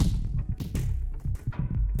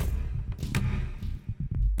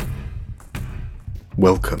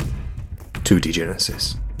Welcome to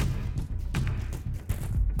Degenesis.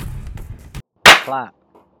 Clap.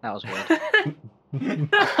 That was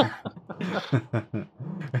weird.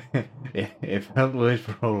 It felt weird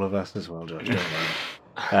for all of us as well, George. Don't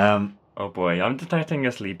worry. Oh boy, I'm detecting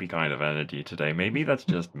a sleepy kind of energy today. Maybe that's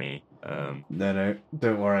just me. No,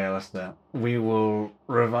 don't worry, Alistair. We will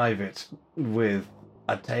revive it with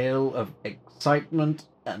a tale of excitement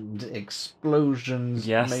and explosions,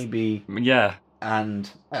 Yes. maybe, Yeah.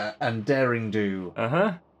 and daring do.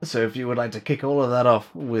 Uh-huh. So if you would like to kick all of that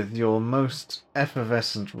off with your most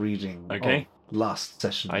effervescent reading Okay. of last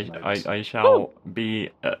session's notes. I shall be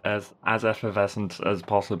as effervescent as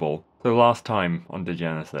possible. So last time on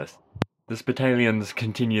Degenesis, the spitalians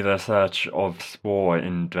continue their search of spore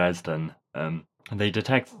in Dresden. They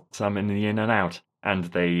detect some in the in and out, and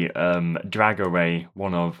they drag away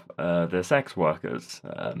one of the sex workers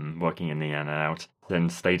working in the in and out,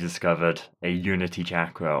 since they discovered a unity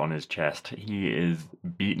chakra on his chest. He is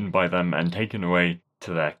beaten by them and taken away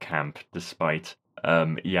to their camp, despite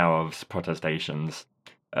Yarov's protestations.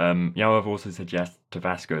 Yarov also suggests to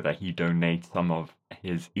Vasco that he donate some of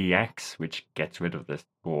his EX, which gets rid of this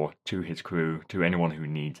spore, to his crew, to anyone who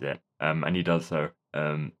needs it. And he does so.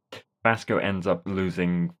 Vasco ends up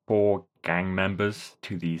losing 4 gang members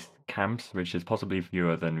to these camps, which is possibly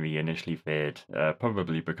fewer than we initially feared,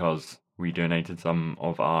 probably because we donated some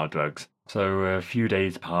of our drugs. So a few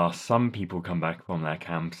days pass, some people come back from their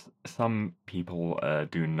camps, some people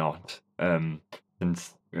do not,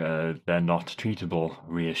 since they're not treatable,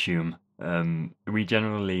 we assume. We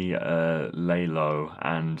generally lay low,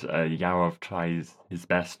 and Yarov tries his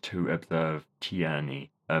best to observe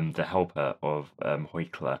Tierney, the helper of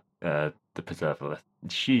Heukler, the preservalist.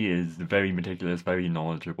 She is very meticulous, very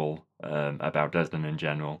knowledgeable about Dresden in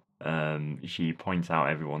general. She points out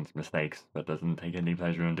everyone's mistakes, but doesn't take any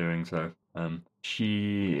pleasure in doing so.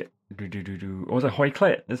 She... Was it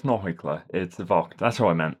Heukler? It's not Heukler, it's Vogt. That's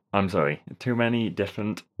what I meant. I'm sorry. Too many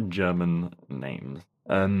different German names.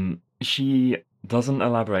 She doesn't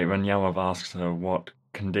elaborate when Yarov asks her what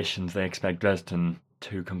conditions they expect Dresden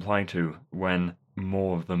to comply to when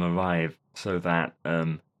more of them arrive, so that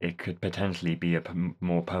it could potentially be a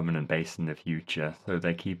more permanent base in the future, so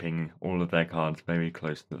they're keeping all of their cards very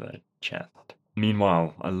close to their chest.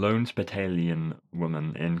 Meanwhile, a lone spitalian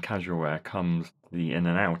woman in casual wear comes to the in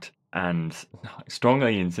and out and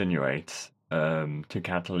strongly insinuates to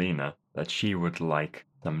Catalina that she would like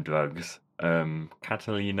some drugs.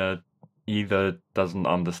 Catalina either doesn't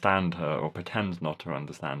understand her or pretends not to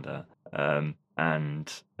understand her.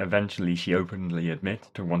 And eventually she openly admits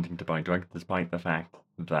to wanting to buy drugs, despite the fact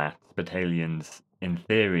that spitalians in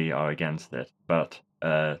theory are against it. But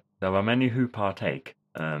there are many who partake,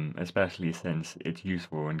 especially since it's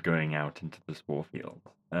useful in going out into the spore field.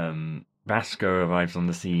 Vasco arrives on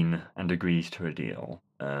the scene and agrees to a deal.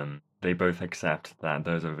 They both accept that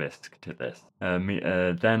there's a risk to this.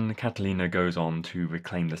 Then Catalina goes on to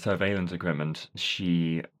reclaim the surveillance equipment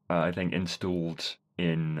she, I think, installed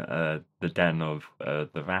in the den of the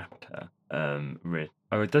raptor.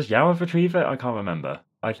 Does Yarov retrieve it? I can't remember.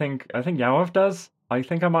 I think Yarov does. I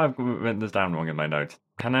think I might have written this down wrong in my notes.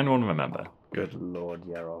 Can anyone remember? Good Lord,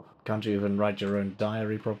 Yarov. Can't you even write your own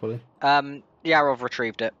diary properly? Yarov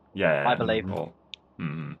retrieved it. Yeah, I believe. Cool.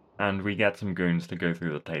 And we get some goons to go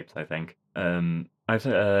through the tapes, I think.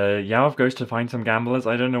 Yarov goes to find some gamblers.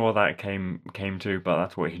 I don't know what that came to, but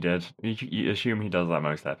that's what he did. You assume he does that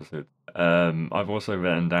most episodes. I've also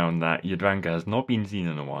written down that Yadranka has not been seen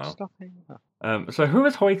in a while. So who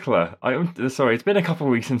is Heukler? Sorry, it's been a couple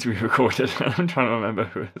of weeks since we recorded. I'm trying to remember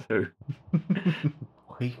who is who.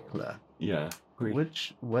 Heukler? Yeah.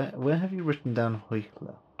 Where have you written down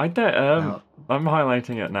Heukler? I don't. I'm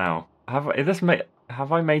highlighting it now.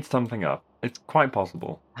 Have I made something up? It's quite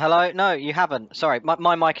possible. Hello? No, you haven't. Sorry,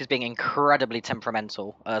 my mic is being incredibly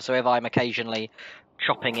temperamental. So if I'm occasionally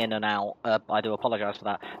chopping in and out, I do apologise for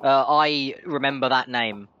that. I remember that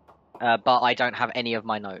name, but I don't have any of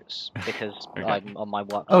my notes because Okay. I'm on my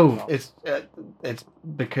work. Oh, it's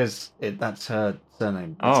because that's her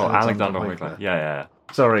surname. It's Alexander Heukler. Yeah.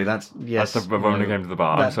 Sorry, that's That's the woman who came to the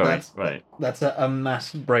bar. I'm sorry. Right. That's a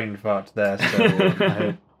mass brain fart there, so I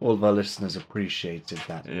hope all of our listeners appreciated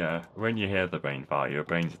that. Yeah, when you hear the brain fart, your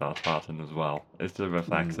brain starts farting as well. It's a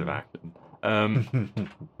reflexive action.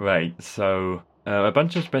 Right, so a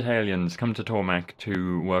bunch of spitalians come to Tormek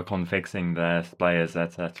to work on fixing their splayers,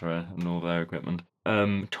 etc., and all their equipment.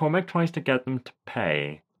 Tormek tries to get them to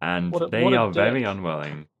pay, and they are very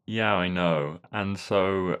unwilling. Yeah, I know. And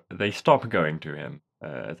so they stop going to him,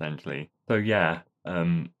 essentially. So yeah,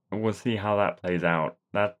 we'll see how that plays out.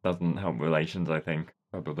 That doesn't help relations, I think.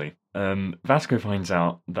 Probably. Vasco finds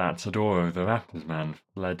out that Sadoro, the Raptors man,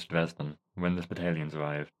 fled Dresden when the Spitalians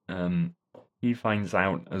arrived. He finds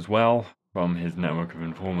out as well from his network of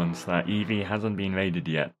informants that Evie hasn't been raided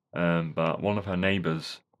yet, but one of her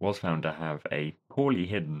neighbors was found to have a poorly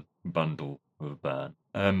hidden bundle of burn.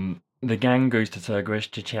 The gang goes to Turgrish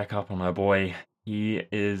to check up on her boy. He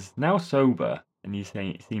is now sober, and he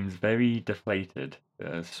seems very deflated,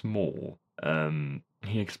 small.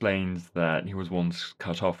 He explains that he was once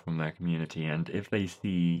cut off from their community, and if they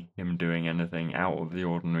see him doing anything out of the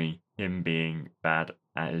ordinary, him being bad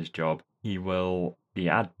at his job, he will be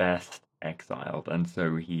at best exiled, and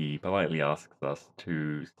so he politely asks us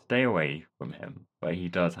to stay away from him. But he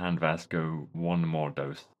does hand Vasco one more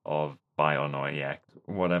dose of Bion or EX,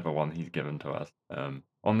 whatever one he's given to us.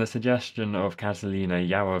 On the suggestion of Catalina,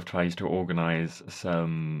 Yarov tries to organize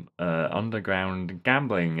some underground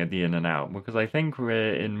gambling at the In and Out, because I think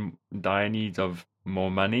we're in dire need of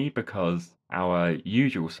more money, because our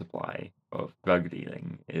usual supply of drug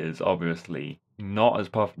dealing is obviously not as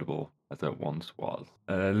profitable as it once was.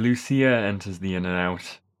 Lucia enters the In and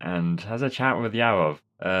Out and has a chat with Yarov.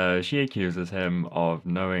 She accuses him of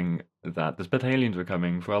knowing that the Spitalians were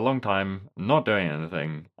coming for a long time, not doing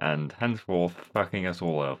anything, and henceforth fucking us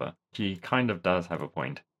all over. She kind of does have a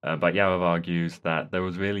point, but Yarov argues that there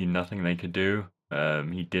was really nothing they could do.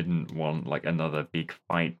 He didn't want like another big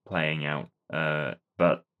fight playing out,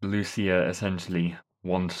 but Lucia essentially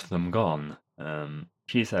wants them gone.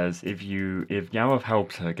 She says if Yarov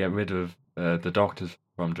helps her get rid of the doctors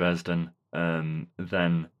from Dresden,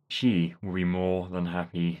 then she will be more than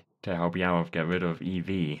happy to help Yarov get rid of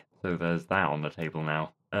EV. So there's that on the table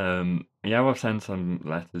now. Yarov sent some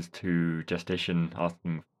letters to Justitian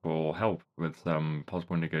asking for help with some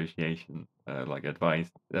possible negotiation, like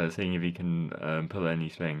advice, seeing if he can pull any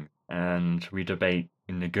strings. And we debate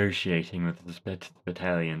negotiating with the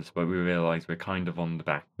spitalians, but we realise we're kind of on the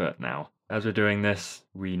back foot now. As we're doing this,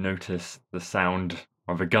 we notice the sound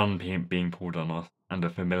of a gun being pulled on us, and a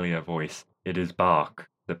familiar voice. It is Bark,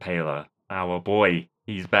 the Paler. Our boy,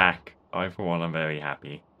 he's back. I, for one, am very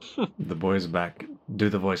happy. The boy's back. Do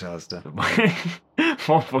the voice, Alistair.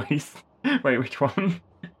 What voice? Wait, which one?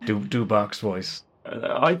 Do Bark's voice.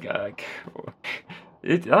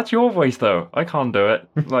 That's your voice, though. I can't do it.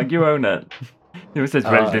 Like, you own it. It says,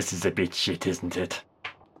 well, this is a bit shit, isn't it?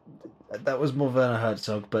 That was more Werner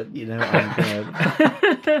Herzog, but, you know, I'm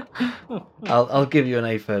gonna... I'll give you an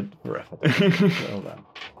A for effort. Well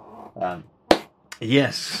done.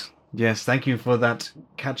 Yes, thank you for that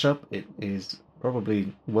catch-up. It is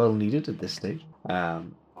probably well needed at this stage. It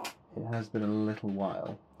has been a little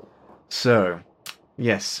while. So,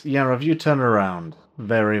 yes, Yarov, you turn around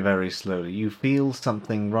very, very slowly. You feel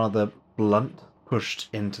something rather blunt pushed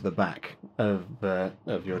into the back of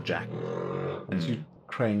your jacket. As you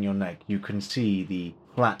crane your neck, you can see the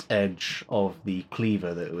flat edge of the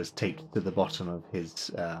cleaver that was taped to the bottom of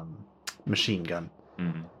his machine gun,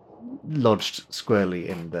 lodged squarely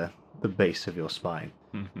in the base of your spine.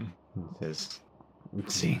 Mm-hmm. It says,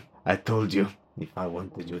 "See, I told you, if I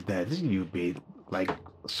wanted you dead, you'd be like..."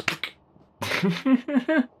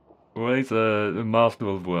 Well, he's a master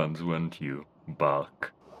of words, weren't you,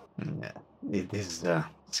 Bark? Yeah, it is a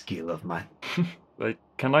skill of mine. Like,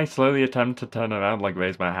 can I slowly attempt to turn around, like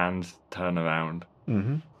raise my hands, turn around?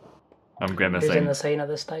 Mm-hmm. I'm grimacing. Who's in the scene at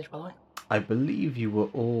this stage, by the way? I believe you were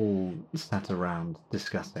all sat around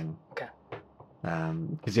discussing. Okay.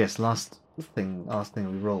 Because yes, last thing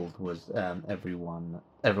we rolled was everyone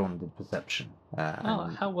did perception.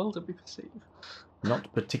 How well did we perceive?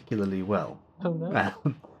 Not particularly well. Oh no.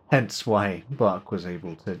 Hence why Bark was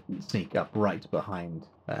able to sneak up right behind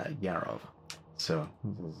Yarov. So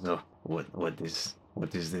what is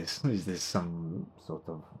this? Is this some sort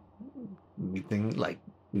of meeting, like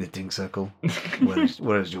knitting circle?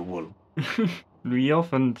 Where is your wool? We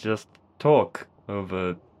often just talk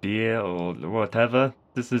over beer or whatever.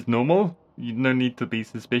 This is normal. You no need to be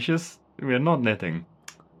suspicious. We're not knitting.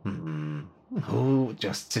 Who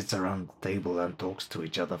just sits around the table and talks to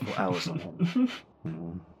each other for hours on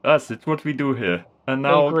end? Us, it's what we do here. And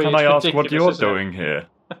now, agree, can it's I ask what ridiculous, you're isn't it? doing here?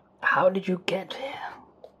 How did you get here?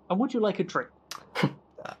 And would you like a drink?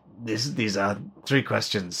 These are 3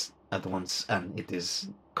 questions at once, and it is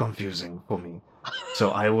confusing for me.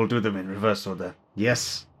 So I will do them in reverse order.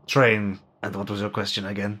 Yes, train. And what was your question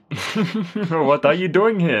again? What are you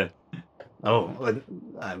doing here? Oh,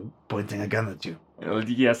 I'm pointing a gun at you.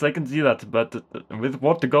 Yes, I can see that, but with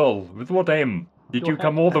what goal? With what aim? Did you Your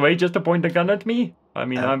come head- all the way just to point a gun at me? I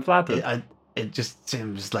mean, I'm flattered. It just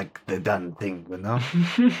seems like the done thing, you know?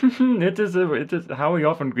 It is how we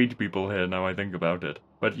often greet people here, now I think about it.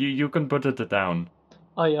 But you can put it down.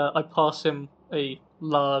 I pass him a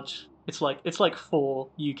large. It's like 4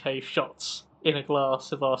 UK shots in a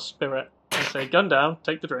glass of our spirit. I say, gun down,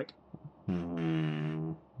 take the drink.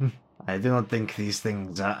 I do not think these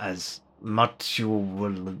things are as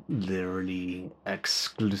literally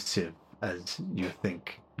exclusive as you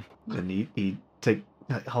think. And he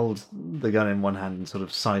holds the gun in one hand and sort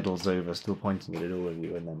of sidles over, still pointing it at all of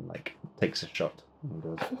you, and then like takes a shot. And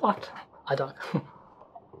goes, What? I don't.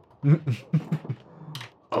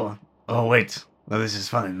 oh wait, no, this is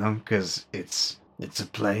funny, no, because it's a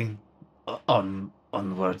play on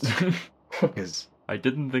words. Because I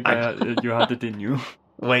didn't think you had it in you.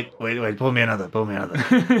 wait, pull me another.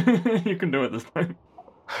 You can do it this time.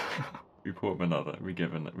 We pour him another. We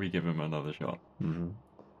give him another shot. Mm-hmm.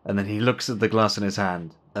 And then he looks at the glass in his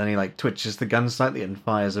hand, and he like twitches the gun slightly and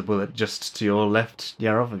fires a bullet just to your left,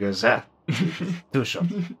 Yarov, and goes, 2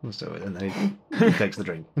 shots. So, and then he takes the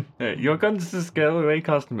drink. Hey, your guns to scale away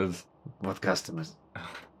customers. What customers?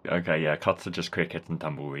 Okay, yeah, cuts are just crickets and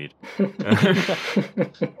tumbleweed.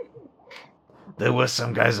 There were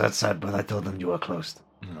some guys outside, but I told them you were closed.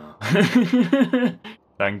 No.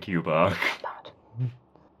 Thank you, Bark.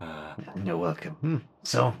 You're welcome.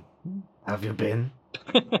 So, have you been?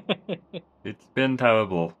 It's been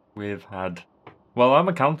terrible. We've had... Well, I'm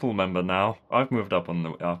a council member now. I've moved up in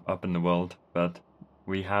the world, but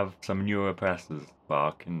we have some new oppressors,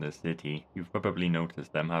 Bark, in the city. You've probably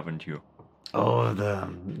noticed them, haven't you? Oh,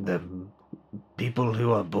 the people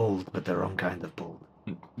who are bold, but their own kind of bold.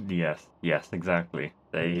 Yes, exactly.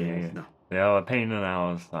 Yes, no. They are a pain in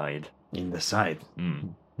our side. In the side.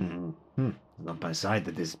 Mm. Not my side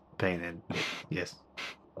that is pain in. Yes.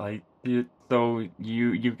 So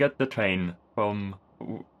you get the train from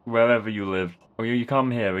wherever you live, or you come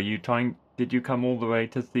here. Did you come all the way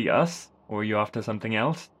to see us, or are you after something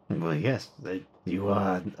else? Well, yes. You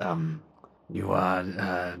are.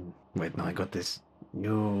 Wait, no, I got this.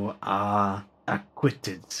 You are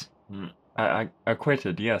acquitted.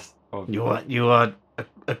 Acquitted, yes. You are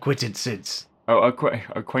acquitted, Sids. Oh,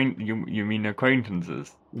 you mean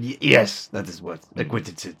acquaintances? Yes, that is what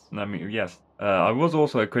acquitted Sids. I mean, yes. I was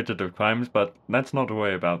also acquitted of crimes, but let's not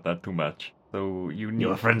worry about that too much. So you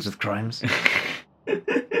are friends with crimes.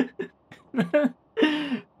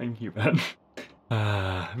 Thank you, Ben.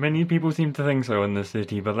 Many people seem to think so in the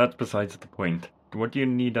city, but that's besides the point. What do you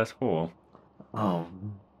need us for? Oh,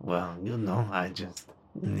 well, I just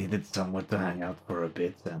needed somewhere to hang out for a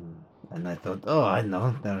bit, and I thought, I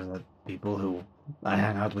know, there are people who I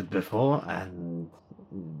hang out with before, and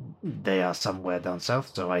they are somewhere down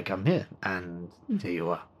south, so I come here, and here you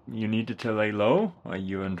are. You needed to lay low? Are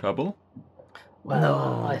you in trouble? Well,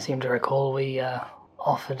 No. I seem to recall we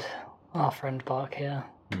offered our friend Bark here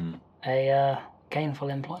a gainful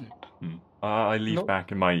employment. I leave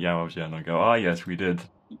back in my Yaojian and I go, yes, we did.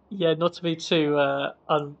 Yeah, not to be too,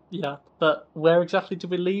 but where exactly did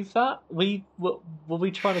we leave that? Were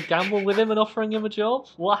we trying to gamble with him and offering him a job?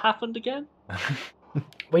 What happened again?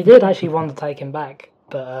 We did actually want to take him back,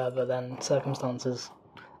 but then circumstances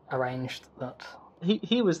arranged that.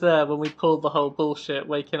 He was there when we pulled the whole bullshit,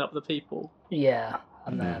 waking up the people. Yeah,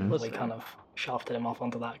 and then Mhm. we kind of shafted him off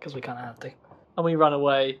onto that because we kind of had to. And we ran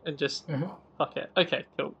away and just, fuck it. Okay,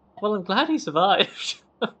 cool. Well, I'm glad he survived.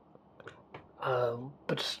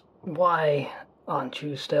 But why aren't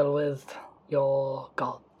you still with your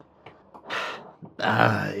god?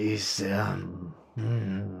 He's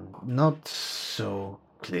not so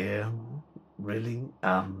clear, really.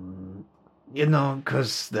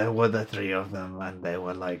 Because there were the 3 of them, and they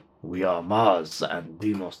were like, we are Mars and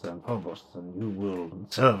Deimos and Phobos, and you will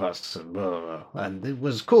serve us, and blah, blah, blah. And it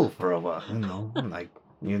was cool for a while, like,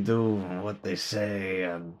 you do what they say,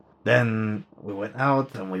 and then we went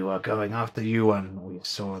out, and we were going after you, and we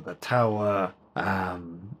saw the tower,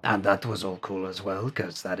 and that was all cool as well,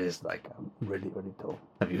 because that is, like, really, really tall.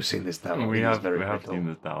 Have you seen this tower? We have very seen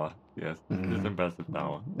this tower, yes. It's an impressive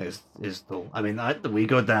tower. It's tall. I mean, we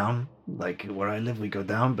go down, like, where I live, we go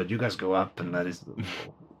down, but you guys go up, and that is...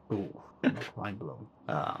 Ooh, mind blown.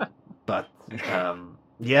 But,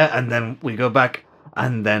 yeah, and then we go back,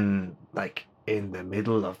 and then, like, in the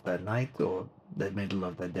middle of the night, or the middle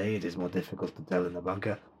of the day, it is more difficult to tell in the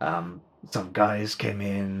bunker, some guys came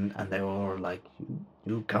in, and they were all like,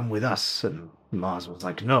 you come with us, and Mars was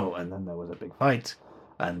like, no, and then there was a big fight,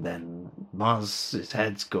 and then Mars'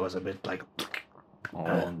 head goes a bit like...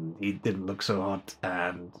 and he didn't look so hot,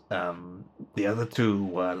 and the other 2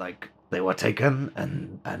 were like, they were taken,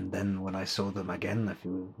 and then when I saw them again a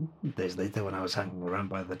few days later when I was hanging around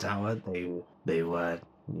by the tower, they were,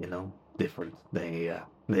 different.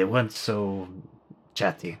 They weren't so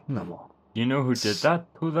chatty no more. You know who did that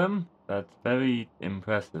to them? That's very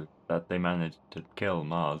impressive that they managed to kill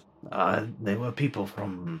Mars. They were people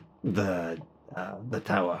from the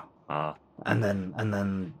tower. Ah, And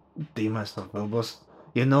then Demas and Phobos.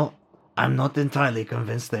 You know, I'm not entirely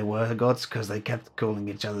convinced they were gods because they kept calling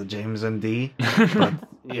each other James and D. But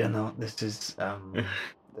you know, this is a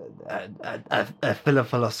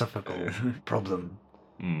philosophical problem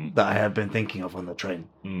that I have been thinking of on the train.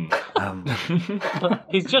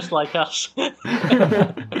 He's just like us.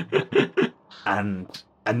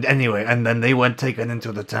 And anyway, and then they weren't taken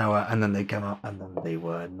into the tower, and then they came out, and then they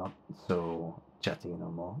were not so chatty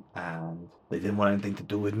no more, and they didn't want anything to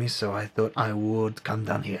do with me, so I thought I would come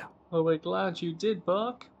down here. Well, we're glad you did,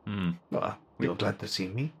 Bark. Well, you're glad to see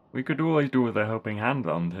me? We could always do with a helping hand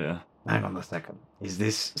around here. Hang on a second. Is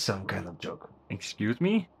this some kind of joke? Excuse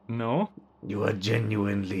me? No? You are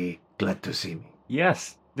genuinely glad to see me.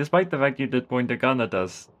 Yes. Despite the fact you did point a gun at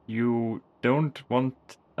us, you don't want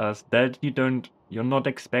us dead. You're not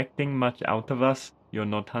expecting much out of us. You're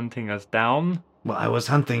not hunting us down. Well, I was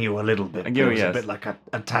hunting you a little bit. It was a bit like a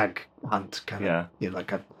tag hunt, kind of. Yeah. You know,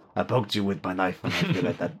 like I poked you with my knife, and I feel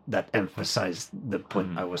like that emphasized the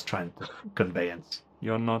point I was trying to conveyance.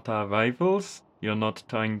 You're not our rivals. You're not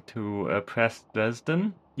trying to oppress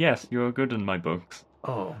Dresden. Yes, you're good in my books.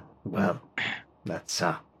 Oh, well, that's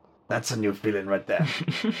a new feeling right there.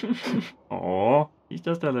 Aw, he's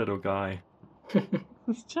just a little guy.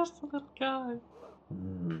 He's just a little guy.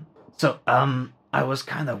 So, I was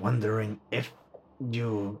kind of wondering if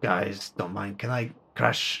you guys don't mind, can I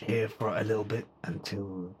crash here for a little bit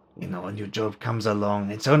until, you know, a new job comes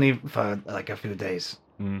along? It's only for like a few days.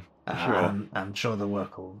 Sure. I'm sure the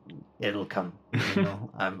work it'll come. You know,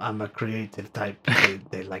 I'm a creative type.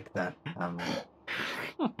 They like that.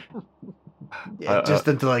 Just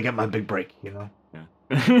until I get my big break, you know. Yeah.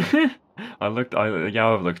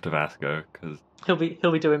 Yav looked to Vasco because He'll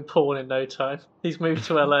be doing porn in no time. He's moved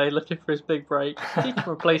to LA looking for his big break. He can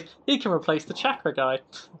replace the chakra guy.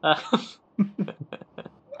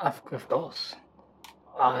 Of course.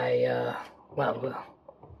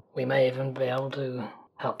 We may even be able to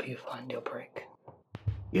help you find your break.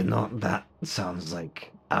 You know, that sounds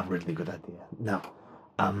like a really good idea. Now,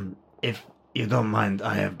 if you don't mind,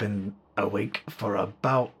 I have been awake for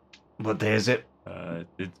about, what day is it?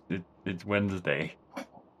 It's Wednesday.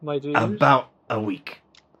 My dude. About a week.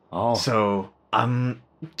 Oh. So I'm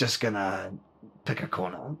just gonna pick a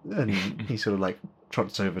corner, and he sort of like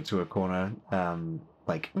trots over to a corner,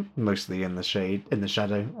 like mostly in the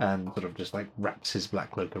shadow, and sort of just like wraps his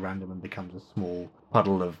black cloak around him and becomes a small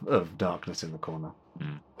puddle of darkness in the corner.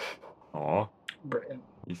 Aw. Brilliant.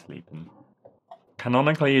 He's sleeping.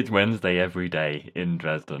 Canonically, it's Wednesday every day in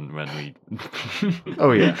Dresden when we...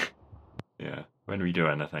 Oh, yeah. Yeah, when we do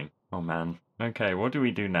anything. Oh, man. Okay, what do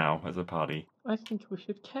we do now as a party? I think we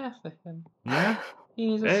should care for him. Yeah?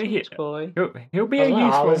 He's a sweet boy. He'll be a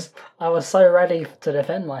useful... I was so ready to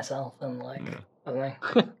defend myself and like, I don't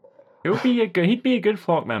know. He'd be a good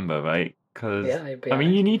flock member, right? Because, Yeah, he'd be I mean,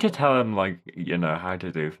 alright. you need to tell him, like, you know, how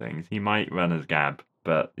to do things. He might run as Gab,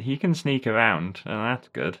 but he can sneak around, and that's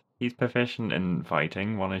good. He's proficient in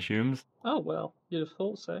fighting, one assumes. Oh well, you'd have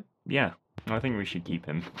thought so. Yeah, I think we should keep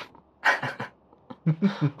him.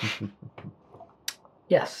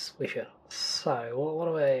 Yes, we should. So,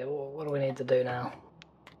 what do we need to do now?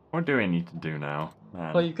 What do we need to do now,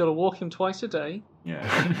 man? Well, you've got to walk him twice a day. Yeah.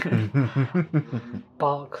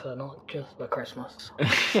 Barks are not just for Christmas.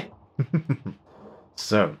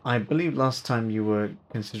 So, I believe last time you were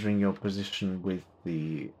considering your position with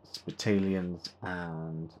the spitalians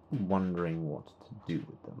and wondering what to do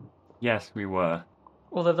with them. Yes, we were.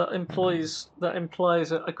 Although that implies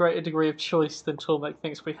a greater degree of choice than Tormek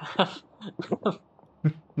thinks we have.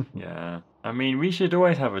 Yeah. I mean, we should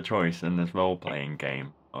always have a choice in this role-playing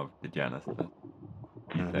game of Degenesis.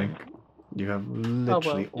 You think? You have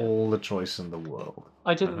literally yeah. all the choice in the world.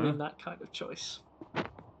 I didn't mean that kind of choice.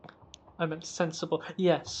 I meant sensible.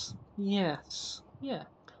 Yes. Yeah.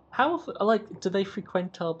 How do they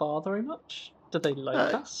frequent our bar very much? Do they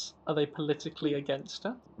like us? Are they politically against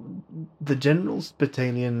us? The general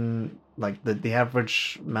spitalian, like the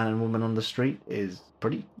average man and woman on the street, is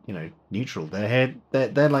pretty, neutral. They're here.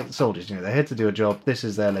 They're like soldiers. They're here to do a job. This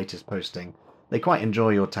is their latest posting. They quite enjoy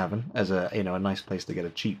your tavern as a nice place to get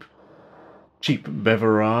a cheap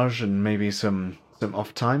beverage and maybe some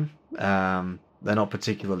off time. They're not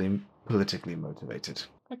particularly politically motivated.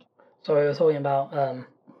 Okay. So we were talking about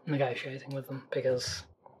negotiating with them because,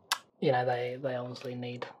 they obviously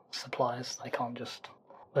need supplies.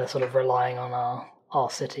 They're sort of relying on our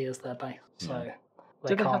city as their base. So they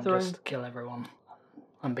Do they have can't their just own... kill everyone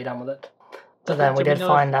and be done with it. But then we did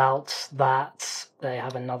find out that they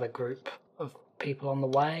have another group of people on the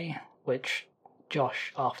way, which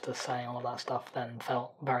Josh, after saying all of that stuff, then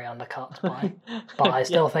felt very undercut by. But I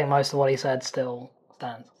still think most of what he said still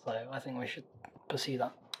stands, so I think we should pursue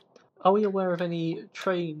that. Are we aware of any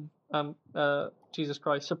train, Jesus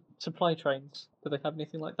Christ, supply trains? Do they have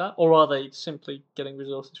anything like that? Or are they simply getting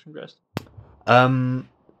resources from Dresden?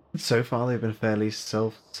 So far they've been fairly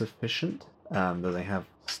self-sufficient, though they have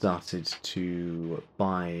started to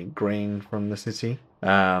buy grain from the city.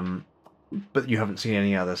 But you haven't seen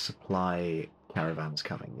any other supply caravans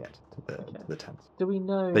coming yet to the tents. Do we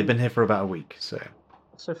know... They've been here for about a week, so...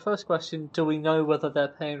 So first question, do we know whether they're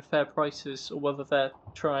paying fair prices or whether they're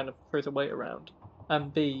trying to throw the weight around?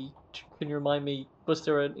 And B, can you remind me, was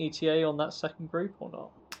there an ETA on that second group or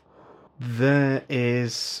not? There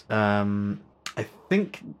is, I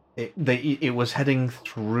think it was heading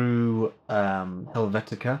through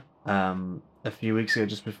Helvetica a few weeks ago,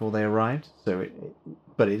 just before they arrived. So,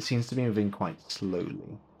 but it seems to be moving quite slowly.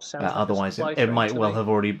 Otherwise, it might well have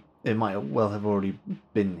already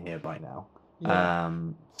been here by now. Yeah.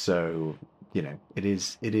 So it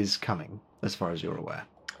is coming as far as you're aware.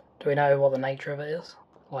 Do we know what the nature of it is?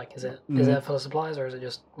 Like, is it full of supplies, or is it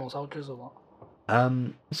just more soldiers, or what?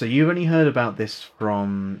 So you've only heard about this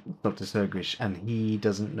from Dr. Sergish, and he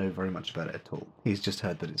doesn't know very much about it at all. He's just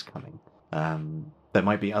heard that it's coming. There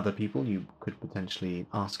might be other people you could potentially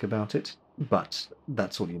ask about it, but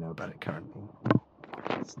that's all you know about it currently.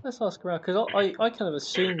 Let's ask around, because I kind of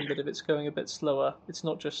assume that if it's going a bit slower, it's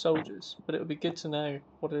not just soldiers, but it would be good to know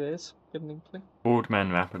what it is. Get an inkling. Board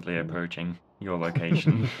men rapidly approaching your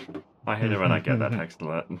location. I hate it when I get that text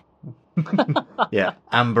alert. Yeah,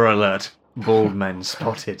 Amber Alert. Bald men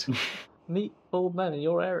spotted. Meet bald men in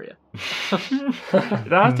your area.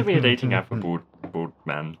 There has to be a dating app for board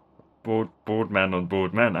men. Board men on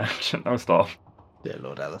board men action. Oh, stop. Dear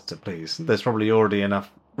Lord Alistair, please. There's probably already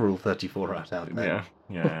enough Rule 34 out there.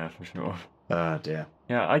 Yeah, for sure. Oh, dear.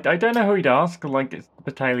 Yeah, I don't know who he'd ask. Like,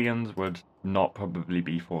 battalions would not probably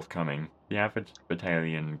be forthcoming. The average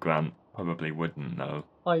battalion grunt probably wouldn't know.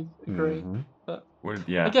 I agree. Mm-hmm. But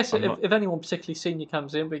Yeah, I guess I'm if anyone particularly senior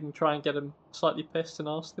comes in, we can try and get them slightly pissed and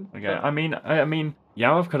ask them. Okay, I mean,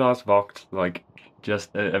 Yarov could ask Vogt, like,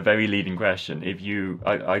 just a very leading question.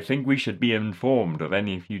 I think we should be informed of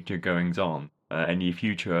any future goings-on, any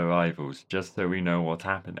future arrivals, just so we know what's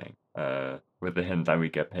happening. With the hint that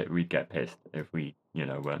we'd get pissed if we,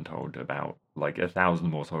 weren't told about, like, 1,000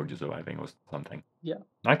 more soldiers arriving or something. Yeah.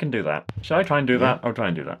 I can do that. Shall I try and do that? I'll try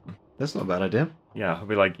and do that. That's not a bad idea. Yeah, I'll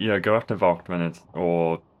be like, go after Vogt when it's,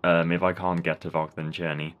 or if I can't get to Vogt, then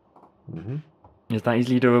Cherny. Mm-hmm. Is that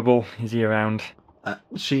easily doable? Is he around?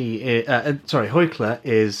 Heukler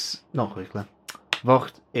is not Heukler.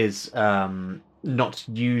 Vogt is not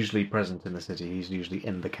usually present in the city. He's usually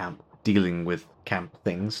in the camp, dealing with camp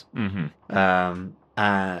things. Mm-hmm.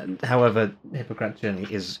 And however, Hippocrat Journey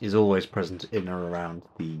is always present in or around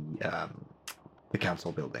the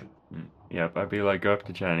council building. Yep, I'd be like, go up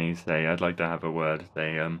to Cherny, say, I'd like to have a word.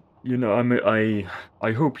 Say,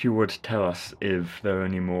 I hope you would tell us if there are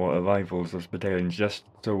any more arrivals of battalions, just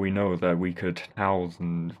so we know that we could house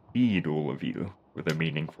and feed all of you with a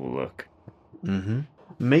meaningful look. Mm-hmm.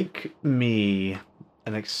 Make me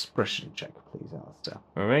an expression check, please, Alistair.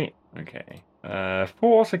 Alright, okay.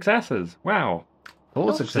 4 successes. Wow.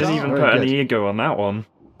 4 successes. Didn't even put any ego on that one.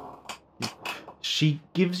 She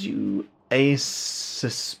gives you a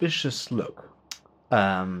suspicious look,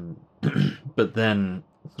 but then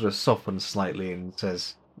sort of softens slightly and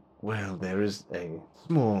says, well, there is a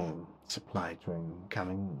small supply train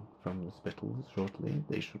coming from the Spittals shortly.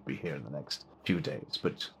 They should be here in the next few days,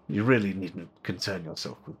 but you really needn't concern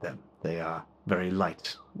yourself with them. They are very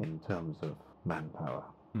light in terms of manpower.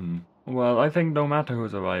 Well, I think no matter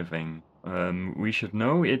who's arriving, we should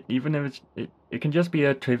know it, even if it can just be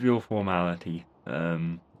a trivial formality,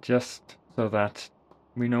 just so that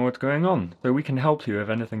we know what's going on, so we can help you if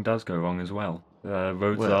anything does go wrong as well.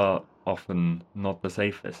 Roads are often not the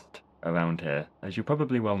safest around here, as you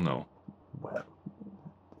probably well know. Well,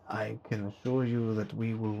 I can assure you that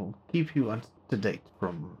we will keep you up to date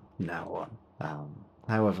from now on.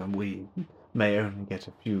 However, we may only get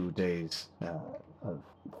a few days of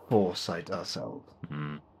foresight ourselves.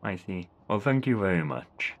 I see. Well, thank you very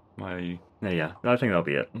much. I think that'll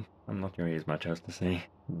be it. I'm not sure he has much else to say.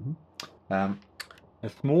 Mm-hmm. A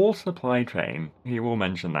small supply train. He will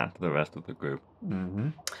mention that to the rest of the group. Mm-hmm.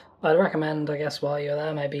 I'd recommend, I guess, while you're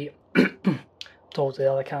there, maybe talk to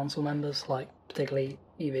the other council members, like particularly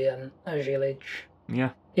Evie and Ojilic.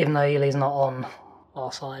 Yeah. Even though Ely's not on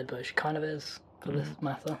our side, but she kind of is for this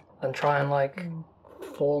matter. And try and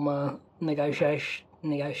form a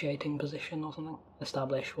negotiating position or something?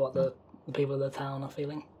 Establish what the people of the town are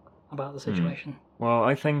feeling about the situation. Well,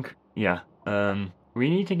 I think, yeah, we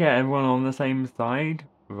need to get everyone on the same side,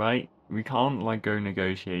 right? We can't, like, go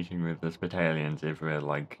negotiating with the spitalians if we're,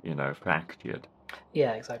 like, fractured.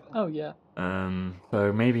 Yeah, exactly. Oh yeah.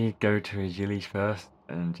 So maybe go to Agilis first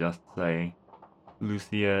and just say,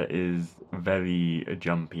 Lucia is very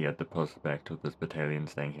jumpy at the prospect of the spitalians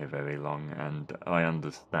staying here very long, and I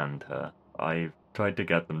understand her. I've tried to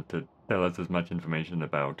get them to tell us as much information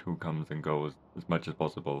about who comes and goes as much as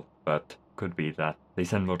possible, but could be that they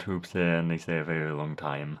send more troops here and they stay a very long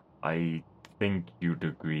time. I think you'd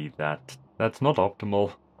agree that that's not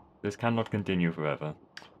optimal. This cannot continue forever.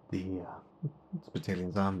 The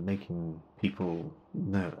spitalians are making people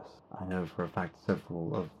nervous. I know for a fact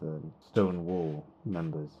several of the Stone Wall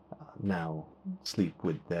members now sleep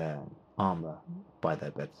with their armor by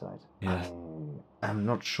their bedside. Yes. I am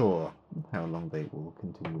not sure how long they will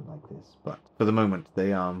continue like this, but for the moment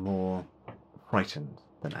they are more frightened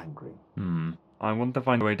than angry. I want to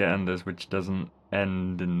find a way to end this which doesn't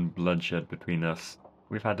end in bloodshed between us.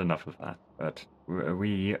 We've had enough of that, but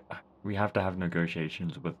we have to have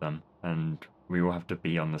negotiations with them, and we will have to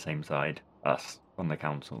be on the same side, us, on the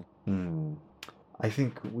council. I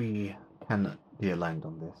think we can be aligned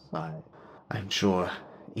on this. I'm sure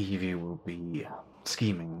Evie will be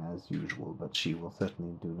scheming as usual, but she will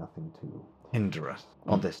certainly do nothing to hinder us,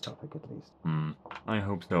 on this topic at least. I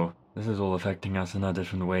hope so. This is all affecting us in our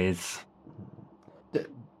different ways.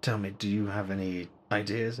 Tell me, do you have any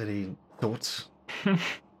ideas, any thoughts?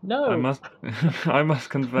 No. I must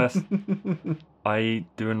confess, I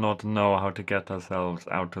do not know how to get ourselves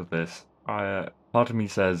out of this. Part of me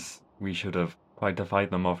says we should have tried to fight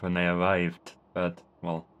them off when they arrived, but,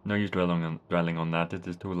 well, no use dwelling on that, it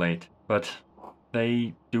is too late. But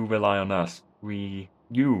they do rely on us.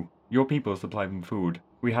 Your people supply them food.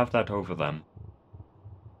 We have that over them.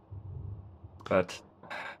 But,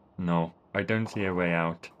 no, I don't see a way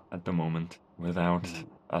out at the moment without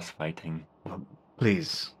us fighting. Well,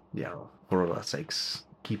 please, Yarrow, for all our sakes,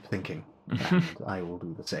 keep thinking, and I will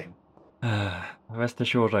do the same. Rest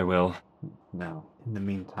assured I will. Now, in the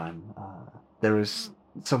meantime, there is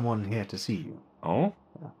someone here to see you. Oh?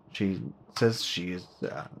 She says she is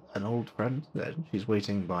an old friend. She's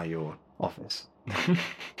waiting by your office.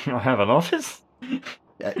 I have an office?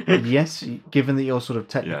 Yes, given that you're sort of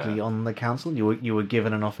technically on the council, you were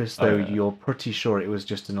given an office, though you're pretty sure it was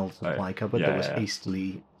just an old supply cupboard that was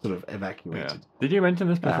hastily sort of evacuated. Did you mention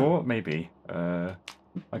this before? Maybe.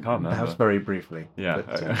 I can't remember. Perhaps very briefly. Yeah,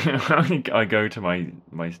 But, I go to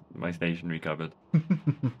my stationery cupboard.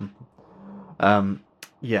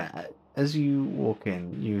 Yeah, as you walk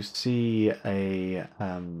in, you see a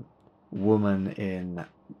woman in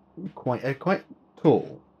quite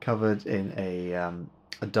tall, covered in a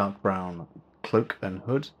dark brown cloak and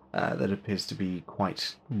hood that appears to be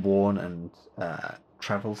quite worn and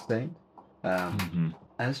travel stained.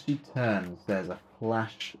 As she turns, there's a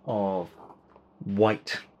flash of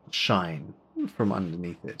white shine from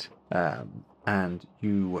underneath it, and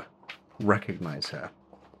you recognize her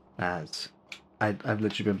as I've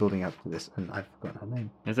literally been building up to this, and I've forgotten her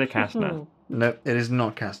name. Is it Kastner? No, it is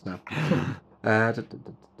not Kastner.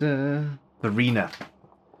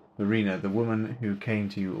 Verena, the woman who came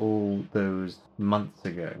to you all those months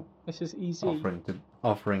ago, This is easy.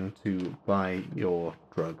 offering to buy your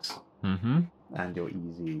drugs and your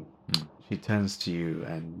easy. She turns to you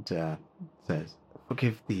and says,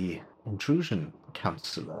 "Forgive the intrusion,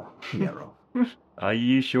 Councillor Yarrow." Are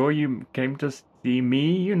you sure you came to see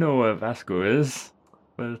me? You know where Vasco is.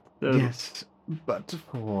 But, Yes, but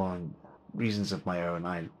for reasons of my own,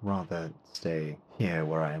 I'd rather stay here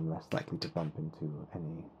where I am less likely to bump into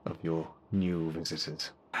any of your new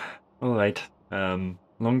visitors. Alright.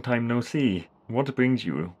 Long time no see. What brings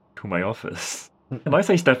you to my office? Can I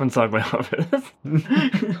say step inside my office?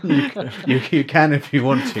 you can if you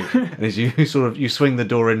want to. And as you you swing the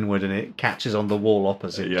door inward and it catches on the wall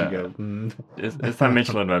opposite. Yeah. You go. It's that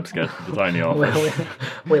Michelin web sketch, the tiny office.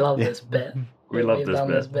 We love this bit. We love We've this done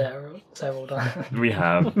bit. this bit several times. We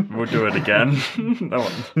have. We'll do it again. No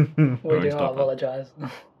one. We do stop not it. apologise.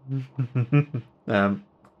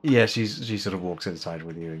 Yeah, she sort of walks inside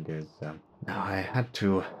with you and goes, "Now I had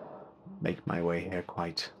to make my way here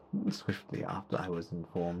quite swiftly after I was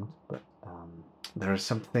informed, but there is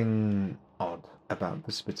something odd about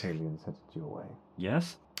the spitalians headed your way.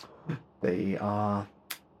 Yes? They are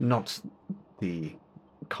not the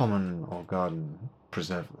common or garden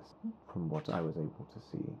preservers, from what I was able to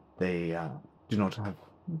see. They do not have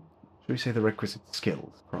we say, the requisite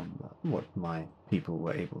skills from what my people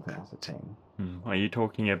were able to ascertain. Are you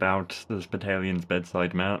talking about the spitalians'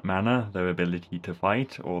 bedside manner, their ability to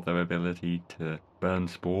fight, or their ability to burn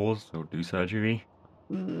spores or do surgery?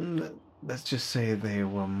 Let's just say they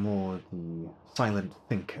were more the silent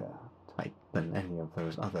thinker type than any of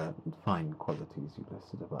those other fine qualities you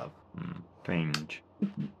listed above. Strange.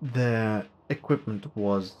 Their equipment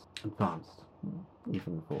was advanced,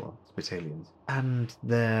 even for spitalians, and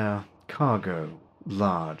their cargo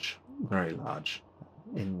large, very large,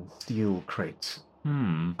 in steel crates.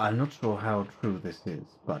 I'm not sure how true this is,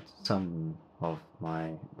 but some of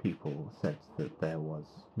my people said that there was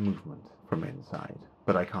movement from inside,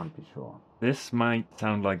 but I can't be sure. This might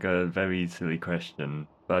sound like a very silly question,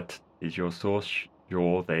 but is your source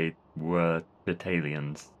sure they were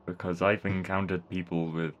spitalians? Because I've encountered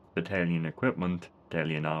people with spitalian equipment,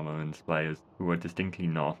 spitalian armor and supplies, who are distinctly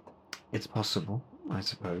not. It's possible, I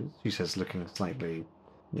suppose, she says, looking slightly,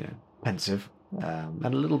 pensive, and a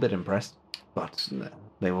little bit impressed. But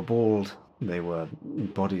they were bald, they were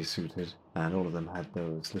bodysuited, and all of them had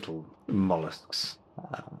those little mollusks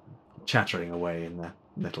chattering away in their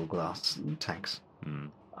little glass tanks.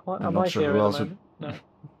 I'm not not sure here who at else the would. moment.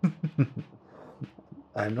 No.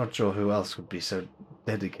 I'm not sure who else would be so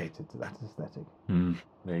dedicated to that aesthetic.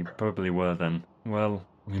 They probably were then. Well,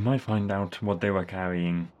 we might find out what they were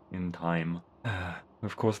carrying in time.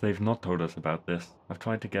 Of course, they've not told us about this. I've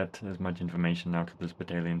tried to get as much information out of the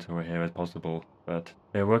spitalians who are here as possible, but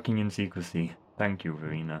they're working in secrecy. Thank you,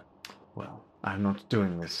 Verena. Well, I'm not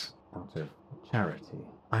doing this out of charity.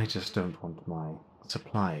 I just don't want my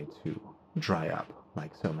supply to dry up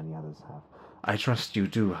like so many others have. I trust you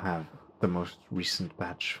do have the most recent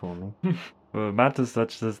batch for me. For matters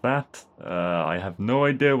such as that, I have no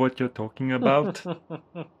idea what you're talking about.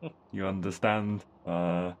 You understand?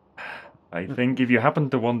 I think if you happen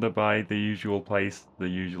to wander by the usual place, the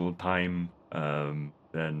usual time,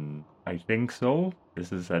 then I think so.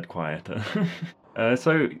 This is said quieter. It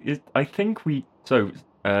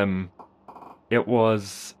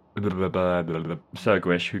was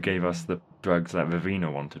Sergwish who gave us the drugs that Verena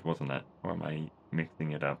wanted, wasn't it? Or am I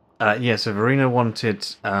mixing it up? So Verena wanted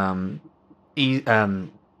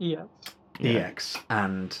Yeah. EX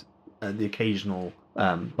and the occasional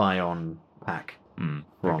Bion pack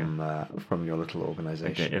from your little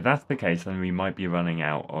organization. Okay, if that's the case, then we might be running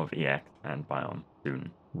out of EX and Bion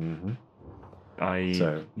soon. Mm-hmm.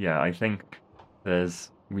 I think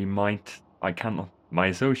my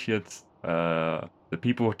associates, the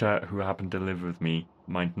people who happen to live with me,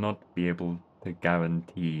 might not be able to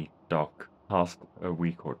guarantee stock past a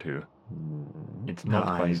week or two. It's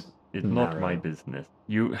not my business.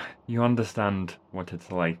 You understand what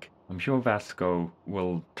it's like. I'm sure Vasco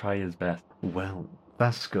will try his best. Well,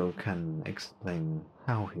 Vasco can explain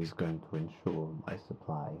how he's going to ensure my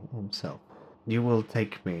supply himself. You will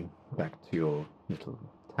take me back to your little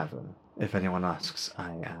tavern. If anyone asks,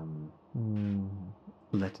 I am,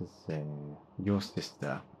 let us say, your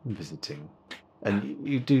sister visiting. And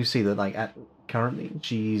you do see that, currently,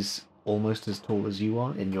 she's almost as tall as you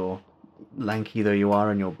are, in your lanky though you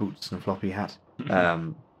are, in your boots and floppy hat.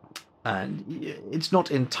 And it's not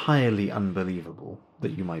entirely unbelievable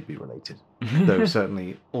that you might be related. Though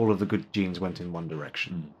certainly all of the good genes went in one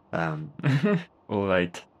direction. All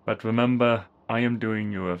right. But remember, I am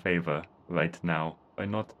doing you a favor right now by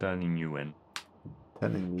not turning you in.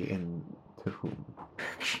 Turning me in to whom?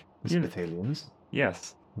 The Spitalians?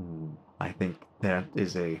 Yes. I think there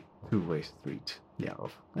is a two-way street,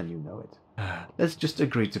 Yarov, and you know it. Let's just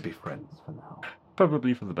agree to be friends for now.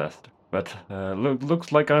 Probably for the best. But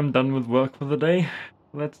looks like I'm done with work for the day.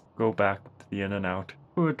 Let's go back to the In-N-Out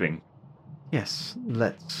for a drink. Yes,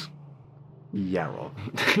 let's. Yarov.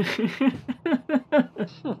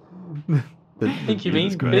 I think you mean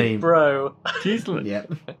name. Big Bro. She's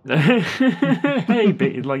Yep. hey,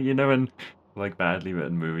 big, in badly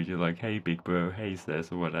written movies, you're like, hey, big bro, hey,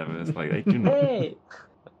 sis, or whatever. It's like, they do not. Hey.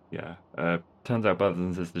 Yeah. Turns out brothers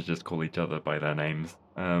and sisters just call each other by their names.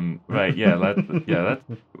 Right. Yeah.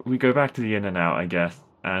 We go back to the In-N-Out, I guess.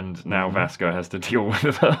 And now Vasco has to deal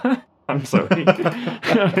with her. I'm sorry.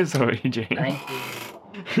 I'm sorry, Jane. Thank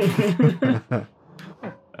you.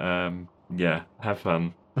 Yeah. Have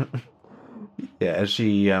fun. Yeah, as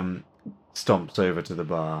she stomps over to the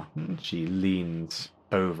bar, she leans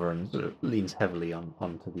over and sort of leans heavily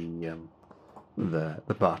onto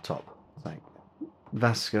the bar top. It's like,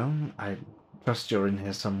 Vasco, I trust you're in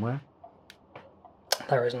here somewhere.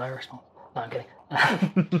 There is no response. No, I'm kidding.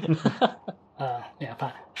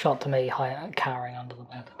 Shot to me, cowering under the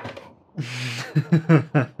bed.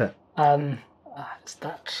 Is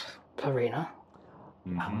that Verena?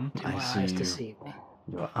 Mm-hmm. Do I my see eyes you. deceive me?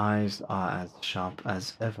 Your eyes are as sharp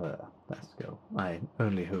as ever, Vasco. I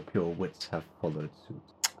only hope your wits have followed suit.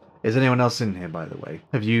 Is anyone else in here, by the way?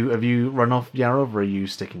 Have you run off, Yarov, or are you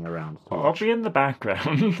sticking around? To I'll watch? be in the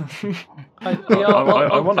background.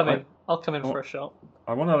 I'll come in for a shot.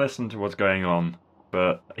 I want to listen to what's going on,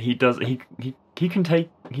 but he can't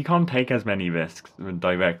take as many risks when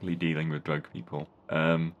directly dealing with drug people.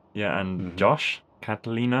 Yeah, and Josh,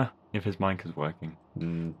 Catalina, if his mic is working.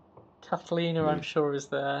 Catalina, I'm sure, is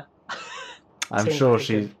there. I'm Seems sure like a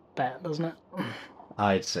she. good bet, doesn't it?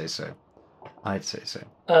 I'd say so. I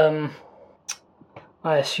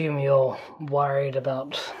assume you're worried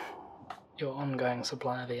about your ongoing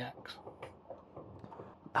supply of EX.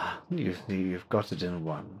 You see, you've got it in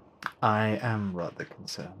one. I am rather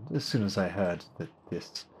concerned. As soon as I heard that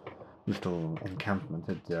this little encampment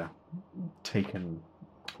had taken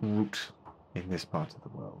root in this part of the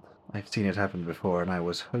world, I've seen it happen before, and I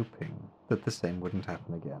was hoping that the same wouldn't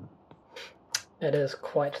happen again. It is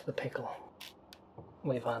quite the pickle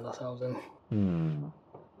we find ourselves in. Hmm.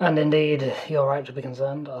 And indeed, you're right to be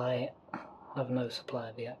concerned. I have no supply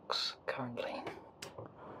of EX currently.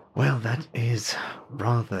 Well, that is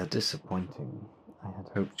rather disappointing. I had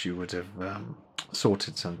hoped you would have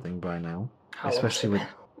sorted something by now. How Especially long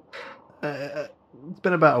with... it's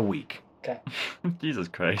been about a week. Okay. Jesus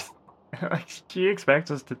Christ. Do you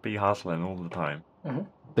expect us to be hustling all the time? Mm-hmm.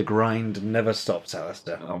 The grind never stops,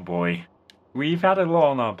 Alistair. Oh boy. We've had a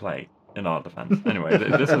lot on our plate, in our defense. Anyway,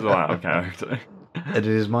 this is all out of character. It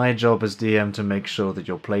is my job as DM to make sure that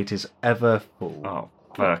your plate is ever full. Oh,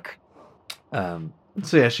 fuck.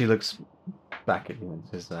 So yeah, she looks back at you and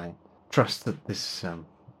says, I trust that this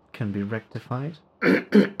can be rectified. Do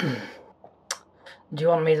you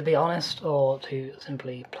want me to be honest, or to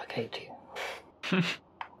simply placate you?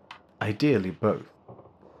 Ideally both.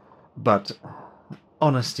 But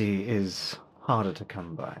honesty is harder to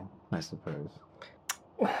come by, I suppose.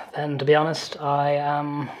 Then, to be honest, I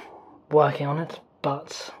am working on it,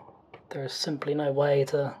 but there is simply no way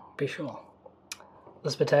to be sure. The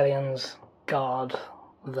spitalians guard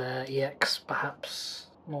their EX perhaps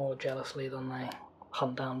more jealously than they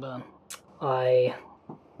hunt down Burn. I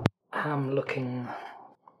am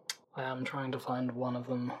trying to find one of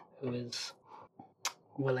them who is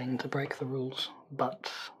willing to break the rules,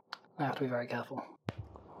 but I have to be very careful.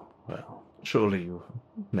 Well, surely you've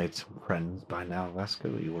made some friends by now, Vasco.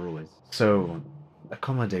 You were always so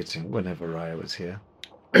accommodating whenever I was here.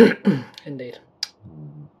 Indeed.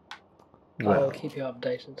 Well, I'll keep you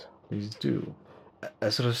updated. please do. A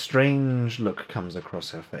sort of strange look comes across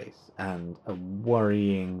her face, and a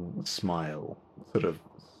worrying smile sort of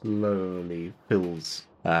slowly fills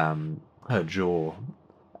her jaw,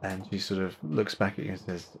 and she sort of looks back at you and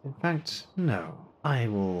says, in fact, no, I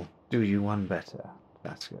will do you one better,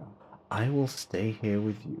 Vasco. I will stay here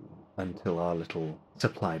with you until our little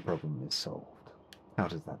supply problem is solved. How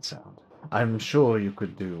does that sound? I'm sure you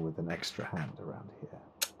could do with an extra hand around here.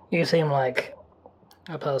 You seem like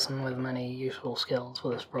a person with many useful skills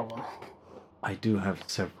for this problem. I do have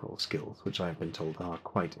several skills, which I've been told are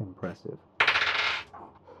quite impressive.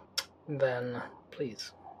 Then,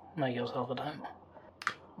 please, make yourself at home.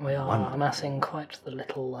 We are Wonderful. amassing quite the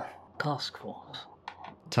little task force.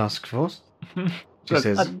 Task force? She Look,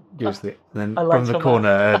 says, gives the, and then I from like the your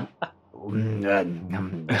corner,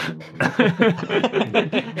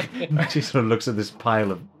 she sort of looks at this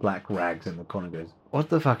pile of black rags in the corner and goes, what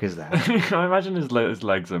the fuck is that? I imagine his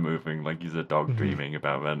legs are moving like he's a dog dreaming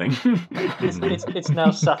about running. It's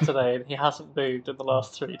now Saturday and he hasn't moved in the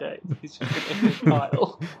last 3 days. He's just been in his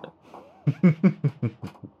pile.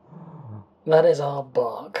 That is our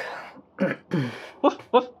bark. Woof,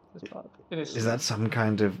 woof. It's bad. It is. Is that some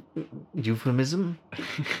kind of euphemism?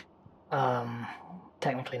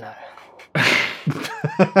 Technically no.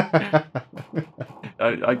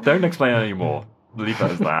 I don't explain anymore. Leave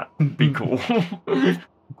it as that. Be cool.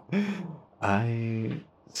 I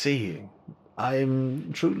see.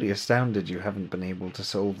 I'm truly astounded you haven't been able to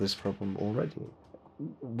solve this problem already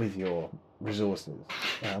with your resources.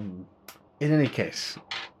 In any case,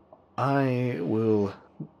 I will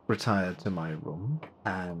retire to my room,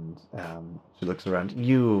 and she looks around.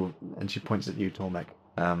 You, and she points at you, Tormek.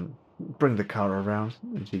 Bring the car around,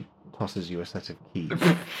 and she tosses you a set of keys.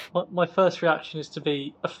 My first reaction is to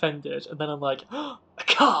be offended, and then I'm like, oh, a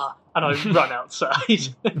car! And I run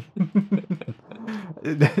outside.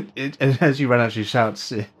 And as you run out, she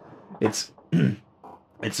shouts, "It's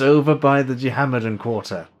it's over by the Jehammedan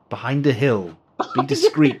quarter, behind a hill. Be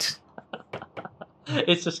discreet."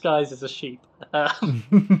 It's disguised as a sheep.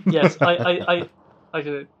 Yes, I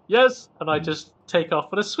do. Yes, and I just take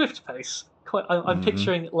off at a swift pace, quite. I'm Mhm.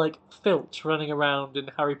 picturing like Filch running around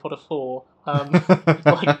in Harry Potter 4, with,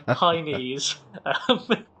 like high knees.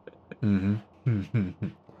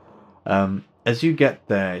 As you get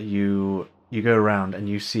there, you go around and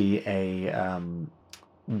you see a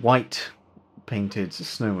white painted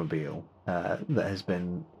snowmobile that has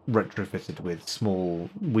been retrofitted with small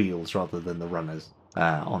wheels rather than the runners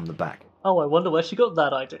on the back. Oh, I wonder where she got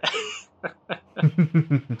that idea.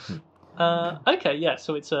 Okay, yeah.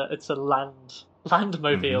 So it's a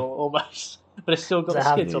landmobile almost, but it's still got the Does it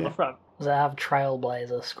have- skids on the front. Does it have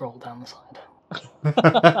Trailblazer scrolled down the side?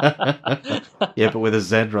 Yeah, but with a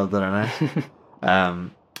Z rather than an S.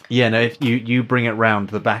 Yeah, no, if you bring it round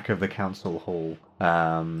the back of the council hall,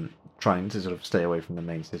 trying to sort of stay away from the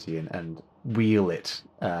main city and wheel it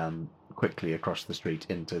quickly across the street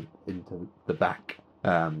into the back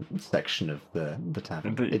section of the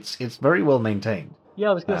tavern. It's very well maintained.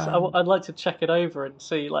 Yeah, I was gonna say, I'd like to check it over and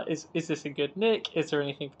see, like, is this in good nick? Is there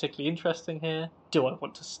anything particularly interesting here? Do I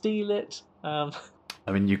want to steal it? I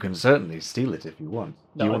mean, you can certainly steal it if you want.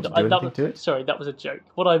 Do you want to do anything to it? Sorry, that was a joke.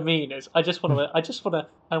 What I mean is, I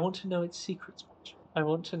want to know its secrets. I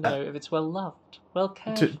want to know if it's well loved, well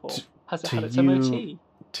cared for. Has it had its MOT?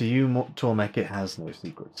 To you, Tormek, it has no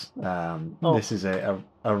secrets. Oh. This is a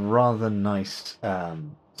rather nice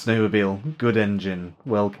snowmobile, good engine,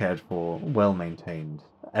 well cared for, well maintained.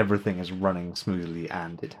 Everything is running smoothly,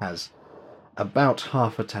 and it has about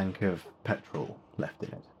half a tank of petrol left in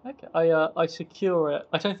it. Okay, I secure it.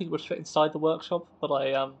 I don't think it would fit inside the workshop, but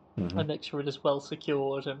I make sure it is well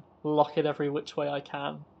secured and lock it every which way I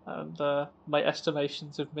can. And my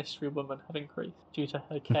estimations of Mystery Woman have increased due to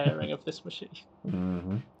her caring of this machine.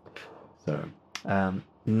 Mm-hmm. So,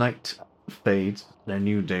 night fades, and a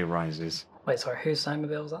new day rises. Wait, sorry, whose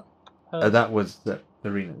snowmobile was that? That was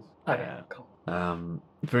Verena's. Okay, cool.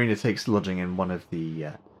 Verena takes lodging in one of the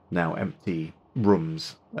now empty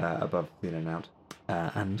rooms above the In and Out,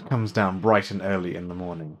 and comes down bright and early in the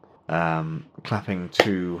morning, clapping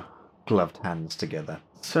two gloved hands together.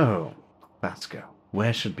 So, Vasco,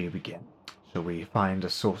 where should we begin? Shall we find a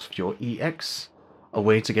source for your EX? A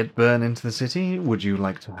way to get Burn into the city? Would you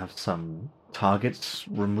like to have some targets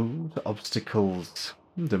removed? Obstacles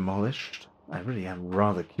demolished? I really am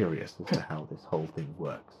rather curious as to how this whole thing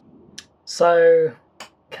works. So,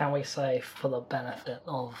 can we say, for the benefit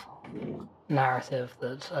of narrative,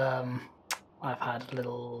 that I've had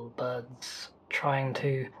little birds trying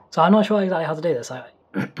to... So I'm not sure exactly how to do this.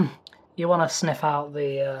 You want to sniff out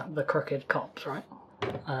the crooked cops, right?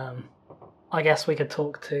 I guess we could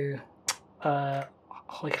talk to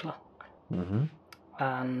Heuchler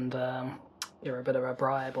and give her a bit of a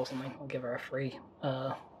bribe or something, or give her a free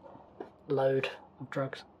load of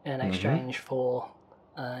drugs in exchange for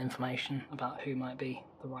information about who might be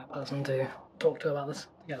the right person to talk to about this,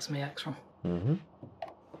 to get some EX from.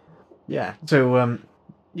 Yeah, so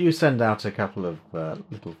you send out a couple of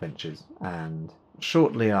little finches, and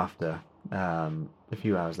shortly after, a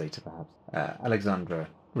few hours later perhaps, Alexandra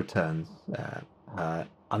returns, her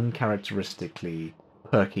uncharacteristically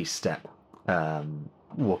perky step,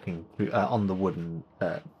 walking through on the wooden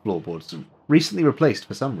floorboards, recently replaced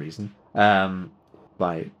for some reason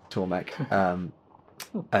by Tormek,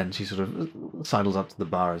 and she sort of sidles up to the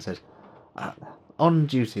bar and says, "On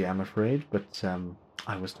duty, I'm afraid, but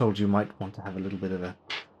I was told you might want to have a little bit of a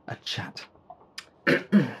chat."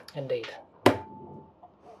 Indeed.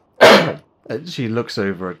 She looks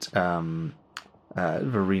over at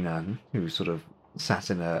Verena, who sort of sat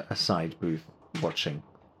in a side booth watching.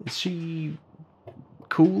 Is she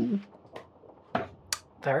cool?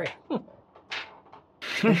 Very.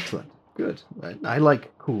 Excellent. Good. I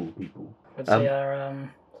like cool people. Good to see her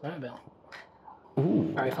snowmobile.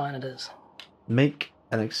 Ooh. Very fine it is. Make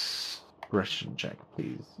an expression check,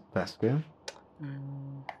 please, Vasco.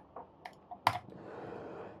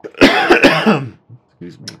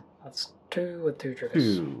 Excuse me. That's 2 with 2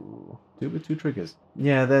 triggers. Two with 2 triggers.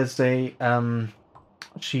 Yeah, there's a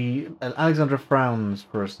Alexandra frowns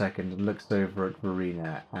for a second and looks over at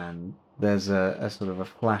Verena, and there's a sort of a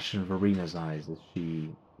flash in Verena's eyes as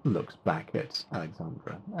she looks back at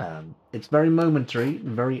Alexandra. It's very momentary,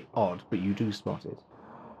 very odd, but you do spot it.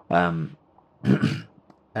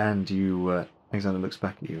 And you, Alexandra looks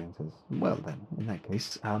back at you and says, "Well then, in that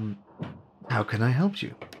case, how can I help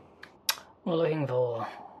you?" We're looking for...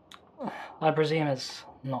 I presume it's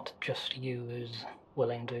not just you who's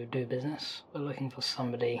willing to do business. We're looking for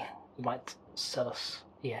somebody who might sell us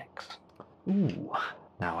EX. Ooh,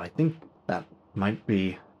 now I think that might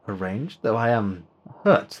be arranged, though I am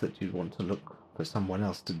hurt that you'd want to look for someone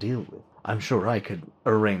else to deal with. I'm sure I could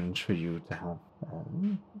arrange for you to have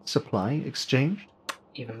supply exchanged.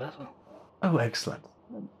 Even better. Oh, excellent.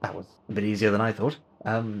 That was a bit easier than I thought.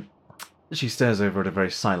 She stares over at a very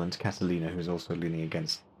silent Catalina, who's also leaning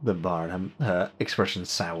against the bar, and her expression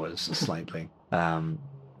sours slightly.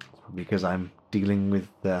 Because I'm dealing with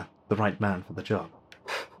the right man for the job.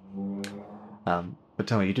 But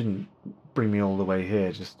tell me, you didn't bring me all the way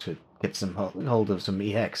here just to get some hold of some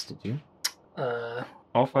EX, did you?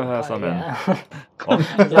 Offer her something. Yeah.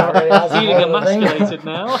 Feeling emasculated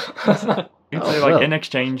now. You'd say, like, in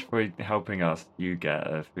exchange for helping us, you get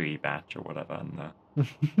a free batch or whatever. And,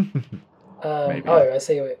 maybe. Oh, I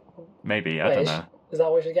see. maybe, I don't know. Is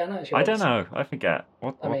that what she's getting at? I don't know. I forget.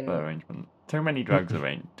 What I mean- the arrangement? Too many drug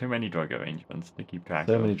arrangements to keep track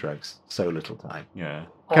So of. many drugs, so little time. Yeah.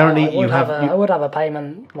 Currently, I would have a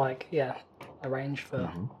payment, arranged for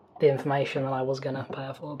Mhm. the information that I was going to pay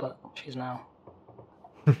her for, but she's now...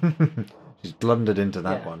 She's blundered into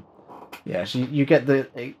that Yeah. one. Yeah, you get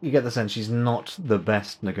the sense she's not the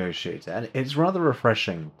best negotiator, and it's rather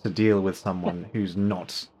refreshing to deal with someone who's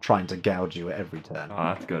not trying to gouge you at every turn. Oh,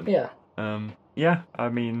 that's good. Yeah, Yeah, I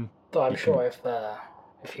mean... but I'm You sure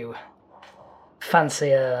if you fancy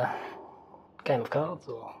a game of cards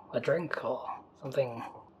or a drink or something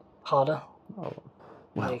harder, Oh,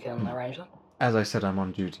 well, you can arrange that. as I said, I'm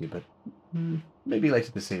on duty, but maybe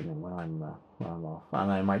later this evening when I'm off,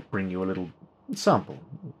 and I might bring you a little sample,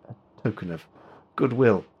 a token of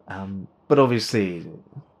goodwill. But obviously,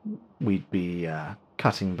 we'd be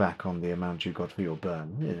cutting back on the amount you got for your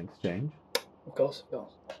burn in exchange. Of course.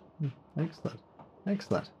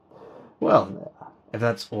 Excellent. Well, if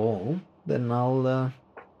that's all, then I'll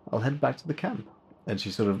head back to the camp. And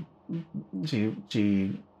she sort of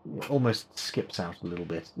she almost skips out a little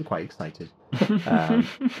bit, quite excited,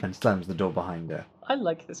 and slams the door behind her. I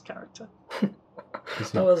like this character.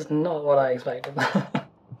 That was not what I expected.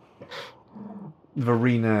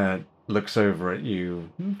 Verena looks over at you,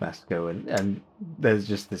 Vasco, and there's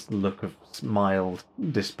just this look of mild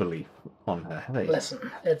disbelief on her face.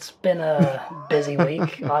 Listen, it's been a busy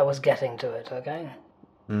week. I was getting to it, okay?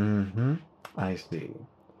 Mm-hmm. I see.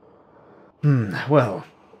 Well,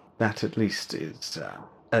 that at least is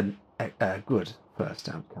a good first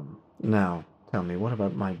outcome. Now, tell me, what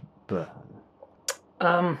about my burn?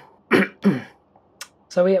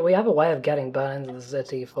 So we have a way of getting burn into the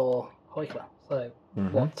city for Heukler. So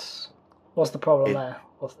what's the problem there?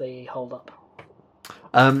 What's the hold up?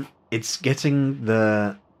 It's getting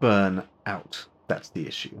the burn out. That's the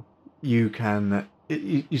issue. You can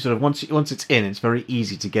you sort of once it's in, it's very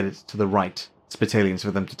easy to get it to the right spitalians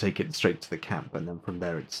for them to take it straight to the camp, and then from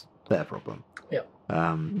there it's their problem. Yeah.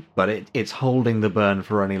 But it's holding the burn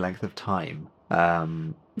for any length of time,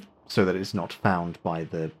 so that it's not found by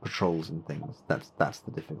the patrols and things. That's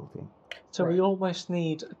the difficulty. So Right. we almost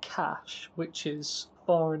need a cache which is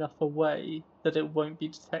far enough away that it won't be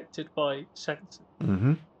detected by sensors.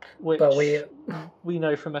 Mm-hmm. Which But we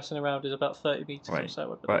know from messing around is about 30 meters or Right.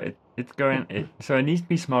 so. But it's going... so it needs to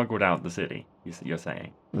be smuggled out the city, you're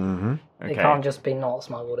saying? Mm-hmm. Okay. It can't just be not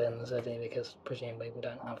smuggled in the city because presumably we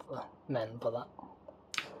don't have the men for that.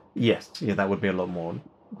 Yes. Yeah, that would be a lot more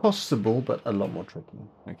possible, but a lot more tricky.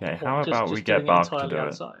 Okay, Or how just- about just we get doing Bark to entirely do it?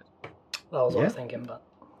 outside. That was what I was Yeah. thinking, but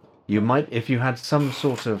You might, if you had some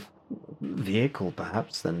sort of vehicle,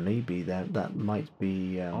 perhaps, then maybe that might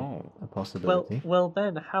be a possibility. Well,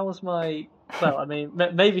 then, how's my... Well, I mean,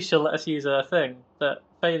 maybe she'll let us use her thing, but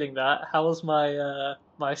failing that, how's my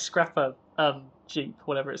my scrapper jeep,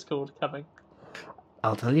 whatever it's called, coming?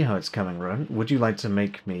 I'll tell you how it's coming, Ron. Would you like to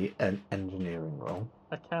make me an engineering roll?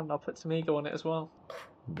 I can. I'll put some ego on it as well.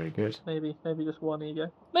 Very good. Maybe just one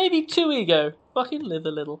ego. Maybe two ego. Fucking live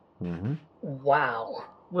a little. Mm-hmm. wow.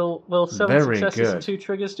 Will 7 Very successes and good. 2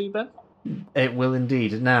 triggers do, Ben? It will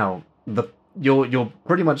indeed. Now, you're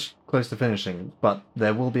pretty much close to finishing, but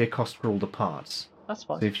there will be a cost for all the parts. That's So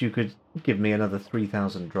fine. if you could give me another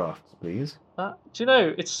 3,000 drafts, please. Do you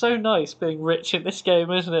know, it's so nice being rich in this game,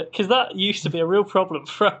 isn't it? Because that used to be a real problem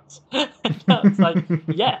for us. And now it's like,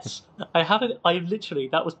 yes, I haven't. I literally,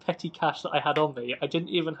 that was petty cash that I had on me. I didn't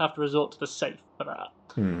even have to resort to the safe for that.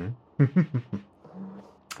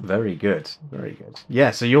 Very good. Very good.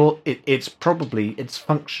 Yeah, so it's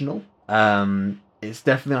functional. It's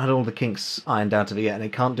definitely not had all the kinks ironed out of it yet, and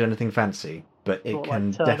it can't do anything fancy, but it Or, like,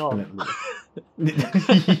 can turn on.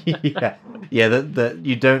 definitely. yeah. The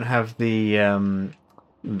you don't have the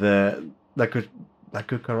la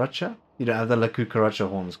cucaracha. You don't have the la cucaracha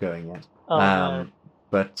horns going yet. Oh, no.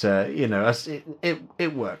 But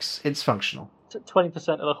it works. It's functional. 20%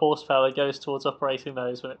 of the horsepower goes towards operating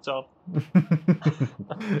those when it's on.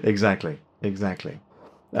 Exactly.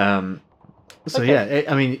 So Okay.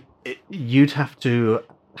 yeah, I mean, you'd have to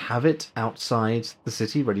have it outside the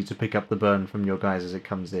city, ready to pick up the burn from your guys as it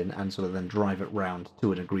comes in, and sort of then drive it round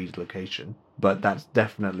to an agreed location. But that's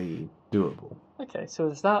definitely doable. Okay, so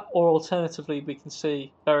there's that, or alternatively, we can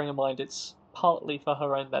see, bearing in mind it's partly for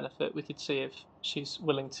her own benefit, we could see if she's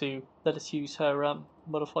willing to let us use her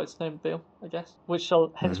modified snowmobile, I guess, which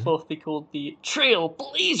shall henceforth be called the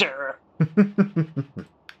Trailblazer.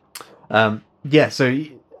 Yeah, so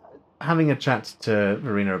having a chat to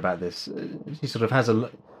Verena about this, she sort of has a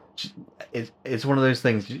look. It's one of those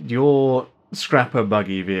things. Your scrapper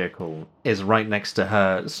buggy vehicle is right next to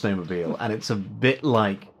her snowmobile, and it's a bit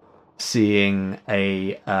like seeing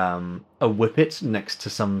a whippet next to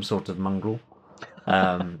some sort of mongrel.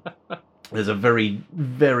 There's a very,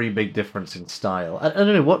 very big difference in style. I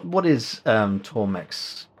don't know what is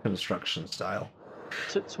Tormek's construction style.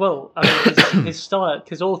 Well, I mean, his style,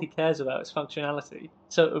 because all he cares about is functionality.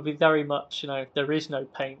 So it would be very much, there is no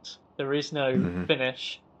paint, there is no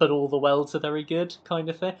finish, but all the welds are very good, kind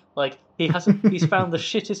of thing. Like, he's found the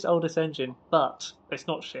shittest, oldest engine, but it's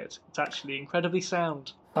not shit. It's actually incredibly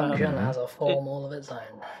sound. Function has a form all of its own.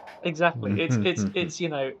 Exactly. It's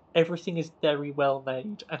everything is very well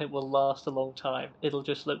made, and it will last a long time. It'll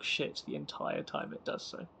just look shit the entire time it does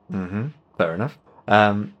so. Fair enough.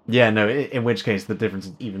 In which case the difference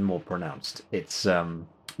is even more pronounced. It's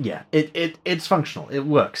it's functional. It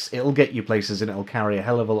works. It'll get you places, and it'll carry a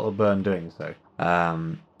hell of a lot of burn doing so.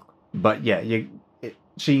 But yeah,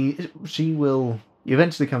 she will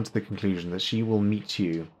eventually come to the conclusion that she will meet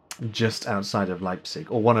you just outside of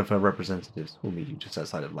Leipzig, or one of her representatives will meet you just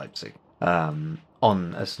outside of Leipzig, on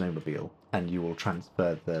a snowmobile, and you will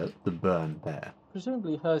transfer the burn there.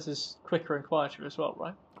 Presumably hers is quicker and quieter as well,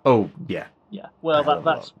 right? Oh yeah. Yeah. Well,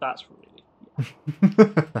 that's really.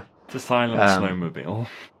 It's a silent snowmobile.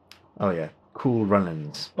 Oh yeah, cool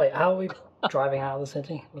run-ins. Wait, how are we driving out of the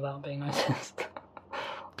city without being noticed?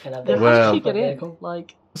 How did she get in?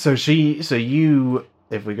 Like. So you,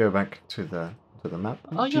 if we go back to the map.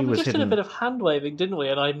 Oh yeah, we just did a bit of hand waving, didn't we?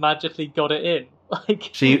 And I magically got it in.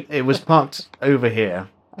 Like. It was parked over here,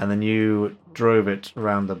 and then you drove it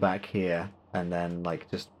around the back here, and then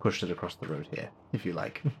just pushed it across the road here, if you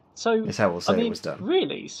like. So is how we'll say it was done.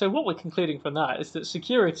 Really? So what we're concluding from that is that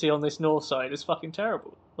security on this north side is fucking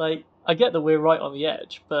terrible. Like, I get that we're right on the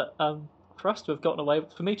edge, but for me to have gotten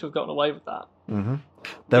away with that,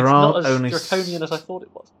 there it's are not as only draconian as I thought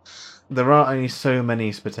it was. There are only so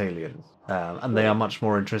many spitalians, and they are much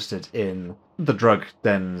more interested in the drug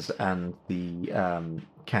dens and the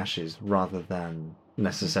caches rather than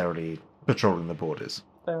necessarily patrolling the borders.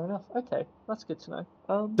 Fair enough. Okay, that's good to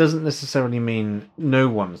know. Doesn't necessarily mean no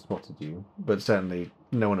one spotted you, but certainly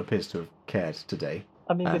no one appears to have cared today.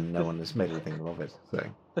 I mean, and no one has made anything of it. So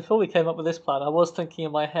before we came up with this plan, I was thinking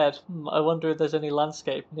in my head, I wonder if there's any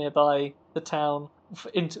landscape nearby the town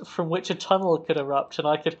from which a tunnel could erupt, and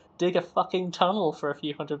I could dig a fucking tunnel for a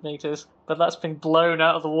few hundred meters. But that's been blown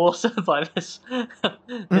out of the water by this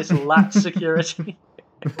lax security.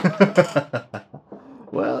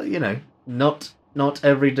 Well, not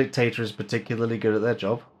every dictator is particularly good at their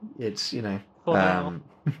job. It's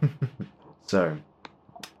so.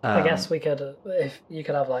 I guess we could, if you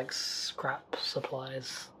could have scrap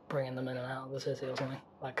supplies, bringing them in and out of the city or something.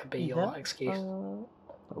 That could be your excuse. Oh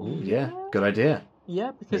yeah, good idea.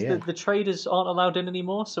 Yeah, because the traders aren't allowed in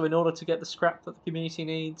anymore. So in order to get the scrap that the community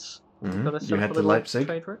needs, you head to Leipzig.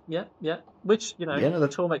 Trade route. Yeah. Which the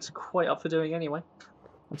Tormeks are quite up for doing anyway.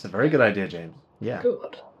 That's a very good idea, James. Yeah.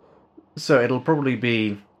 Good. So it'll probably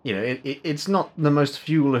be, it's not the most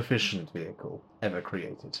fuel-efficient vehicle ever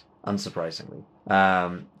created, unsurprisingly.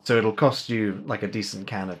 So it'll cost you a decent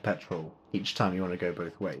can of petrol each time you want to go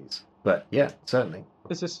both ways. But yeah, certainly.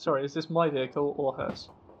 Is this my vehicle or hers?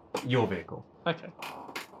 Your vehicle. Okay.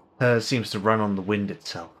 Hers seems to run on the wind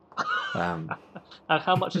itself. And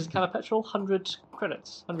how much is a can of petrol? 100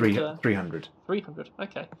 credits? 300. 300,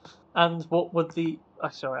 okay. And what would the...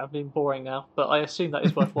 sorry, I'm being boring now, but I assume that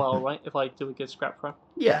is worthwhile, right, if I do a good scrap run?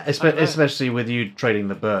 Yeah, especially with you trading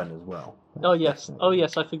the burn as well. Oh, yes,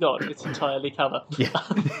 I forgot. It's entirely cover. Yeah.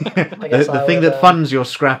 the thing that funds your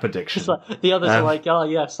scrap addiction. The others are like, oh,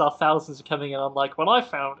 yes, our thousands are coming in. I'm like, well, I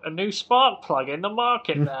found a new spark plug in the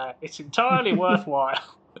market there. It's entirely worthwhile.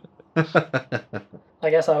 I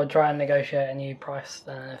guess I would try and negotiate a new price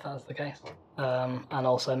if that's the case. And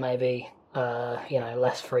also maybe,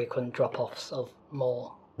 less frequent drop-offs of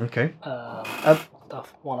more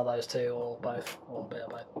stuff. One of those two, or both, or a bit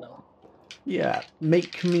of both. No. Yeah,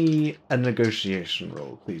 make me a negotiation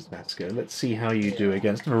roll, please, Vasco. Let's see how you do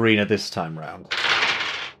against Verena this time round.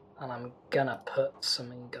 And I'm gonna put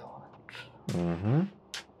some in gold. Mm-hmm.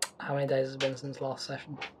 How many days has it been since last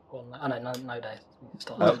session? Oh no, no days.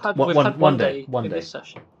 Start Uh, We've had, one- we've had one one day, day one in day. this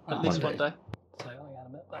session. At Oh, least one one day. day. So I got a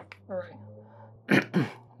bit back. Alright.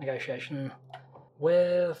 Negotiation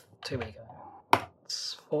with 2 ego.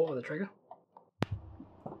 It's 4 with a trigger.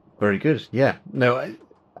 Very good. Yeah. No,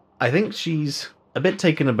 I think she's a bit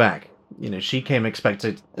taken aback. She came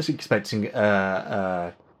expecting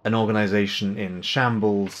an organization in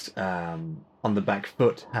shambles, on the back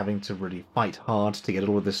foot, having to really fight hard to get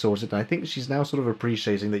all of this sorted. And I think she's now sort of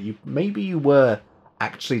appreciating that you were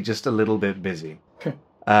actually just a little bit busy.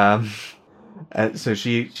 So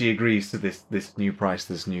she agrees to this new price,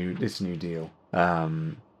 this new deal.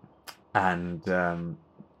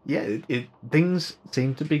 Things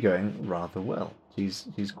seem to be going rather well.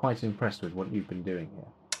 She's quite impressed with what you've been doing here.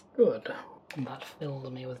 Good. That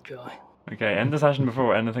filled me with joy. Okay, end the session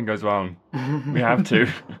before anything goes wrong. We have to.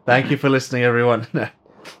 Thank you for listening, everyone.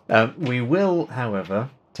 We will, however,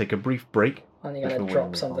 take a brief break. And you're going to before we drop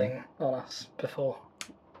move something on us before.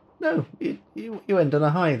 No, you end on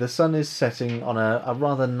a high. The sun is setting on a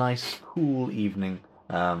rather nice, cool evening.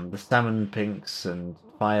 The salmon pinks and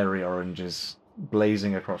fiery oranges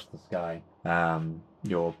blazing across the sky.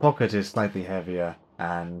 Your pocket is slightly heavier,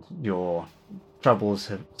 and your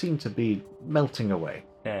troubles seem to be melting away.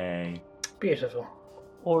 Yay. Beautiful.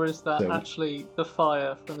 Or is that So- actually the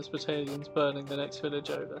fire from the spitalians burning the next village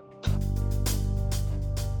over?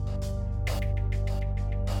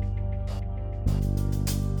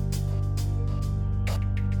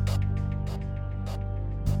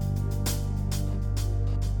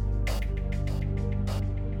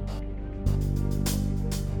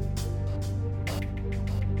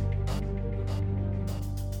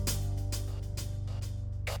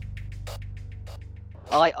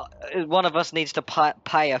 One of us needs to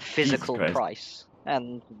pay a physical Christ. price,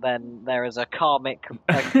 and then there is a karmic.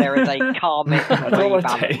 There is a karmic That's all it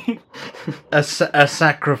rebalance. takes. A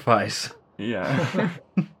sacrifice. Yeah.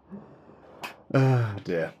 Oh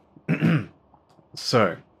dear.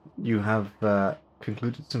 So, you have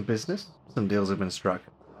concluded some business. Some deals have been struck.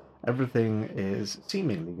 Everything is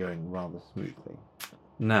seemingly going rather smoothly.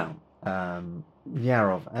 Now,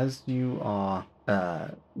 Yarov, as you are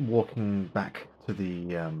walking back to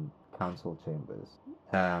the council chambers,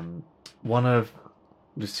 one of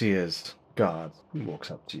Lucia's guards walks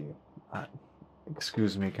up to you.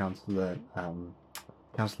 Excuse me, Councillor.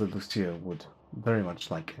 Councillor Lucia would very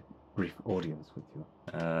much like a brief audience with you.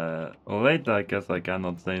 Alright, I guess I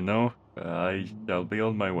cannot say no. I shall be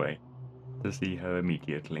on my way to see her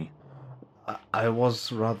immediately. I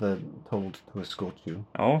was rather told to escort you.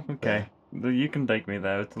 Oh, okay. You can take me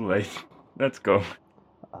there, it's late. Let's go.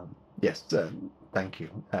 Yes, thank you.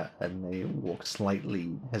 And they walk slightly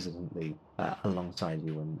hesitantly alongside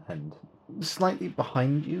you and slightly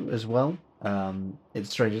behind you as well. It's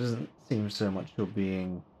strange, it doesn't seem so much you're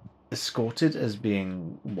being escorted as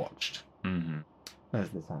being watched Mm-hmm. as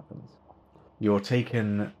this happens. You're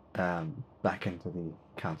taken back into the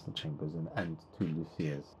council chambers and to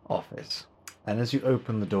Lucia's office. And as you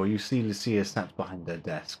open the door, you see Lucia sat behind her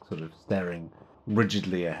desk, sort of staring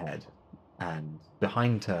rigidly ahead. And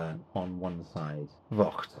behind her, on one side,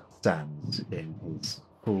 Vogt stands in his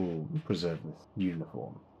full preservedness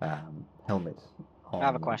uniform, helmet on, I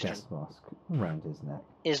have a question. gas mask around his neck.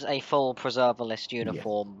 Is a full preservalist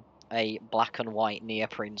uniform a black and white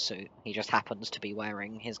neoprene suit? He just happens to be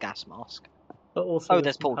wearing his gas mask. But also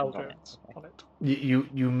There's some pauldrons on pauldrons on it.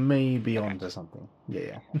 You may be Okay. onto something.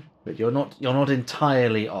 Yeah. But you're not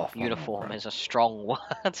entirely off. on that Uniform front. is a strong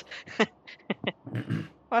word.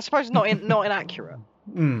 I suppose not inaccurate.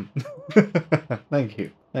 Mm.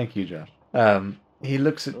 Thank you, Josh. He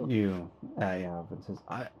looks at you, Yarov, and says,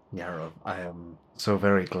 Yarov, I am so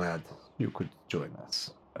very glad you could join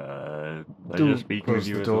us. Pleasure speaking with close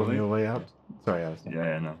you the as door on always. your way out. Sorry, Alistair.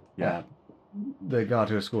 Yeah, no. Yeah. The guard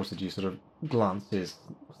who escorted you sort of glances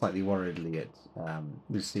slightly worriedly at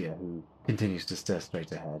Lucia, who continues to stare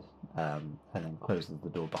straight ahead, and then closes the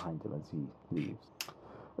door behind him as he leaves.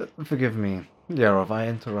 Forgive me, Yarov, I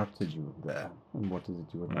interrupted you there. And what is it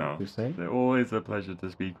you would like to say? They're always a pleasure to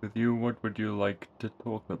speak with you. What would you like to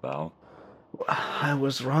talk about? I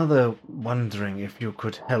was rather wondering if you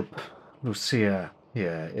could help Lucia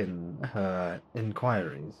here in her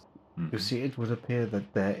inquiries. Mhm. You see, it would appear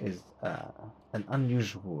that there is an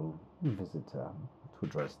unusual visitor to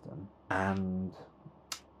Dresden, and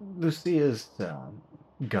Lucia's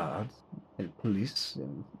guards, police,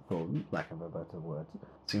 for lack of a better word,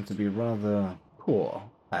 seem to be rather poor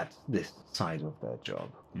at this side of their job.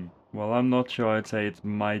 Well, I'm not sure I'd say it's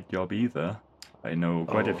my job either. I know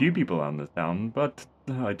quite a Oh. few people around this town, but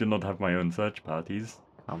I do not have my own search parties.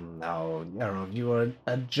 Now, Yarov, you are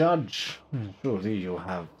a judge. Surely you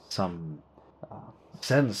have some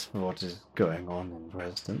sense for what is going on in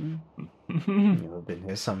Dresden. You have been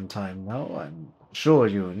here some time now. I'm sure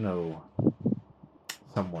you know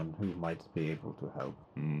someone who might be able to help.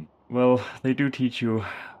 Well, they do teach you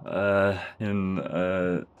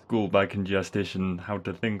in school back in Gestation how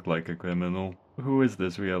to think like a criminal. Who is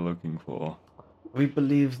this we are looking for? We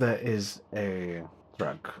believe there is a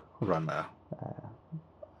drug runner.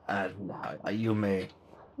 And you may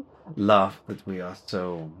laugh that we are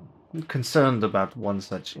so concerned about one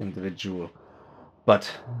such individual, but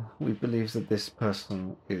we believe that this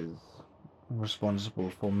person is responsible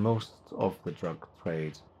for most of the drug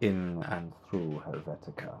trade in and through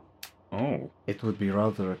Helvetica. Oh. It would be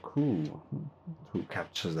rather a coup to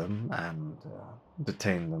capture them and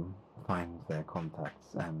detain them, find their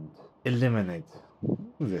contacts, and eliminate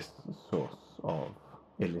this source of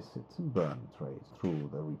illicit burn trade through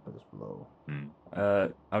the Reaper's Blow.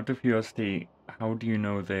 Out of curiosity, how do you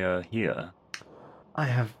know they are here? I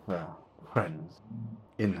have friends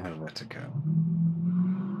in Helvetica,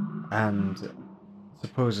 and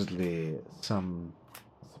supposedly some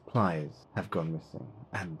supplies have gone missing,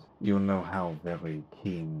 and you know how very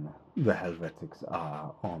keen the Helvetics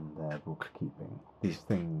are on their bookkeeping. These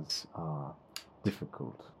things are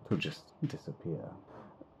difficult to just disappear.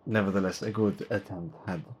 Nevertheless, a good attempt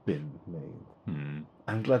had been made.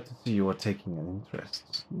 I'm glad to see you are taking an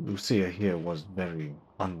interest. Lucia here was very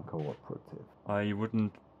uncooperative. I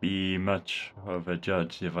wouldn't be much of a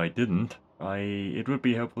judge if I didn't. It would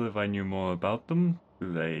be helpful if I knew more about them.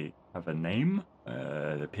 Do they have a name?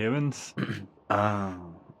 Appearance?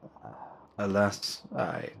 Alas,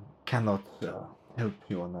 I cannot help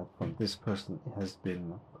you on that front. This person has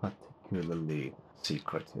been particularly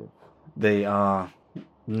secretive. They are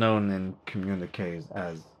known in communiques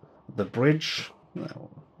as the Bridge. Well,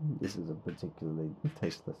 this is a particularly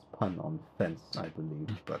tasteless pun on fence, I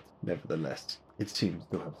believe, but nevertheless, it seems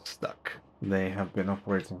to have stuck. They have been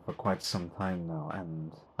operating for quite some time now,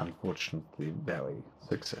 and unfortunately very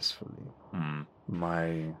successfully.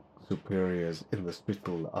 My superiors in the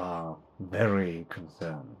hospital are very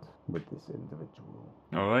concerned with this individual.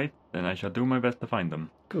 Alright, then I shall do my best to find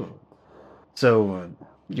them. Good. So,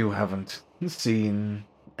 you haven't seen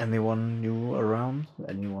anyone new around?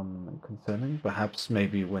 Anyone concerning? Perhaps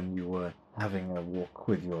maybe when you were having a walk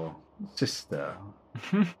with your sister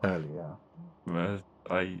earlier.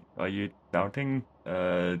 Are you doubting?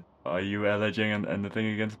 Are you alleging anything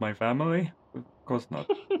against my family? Of course not.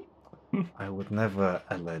 I would never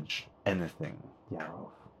allege anything, Yarov.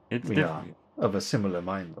 It's We are of a similar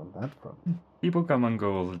mind on that front. People come and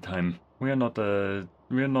go all the time. We are not a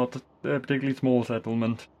particularly small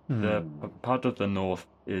settlement. The part of the north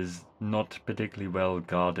is not particularly well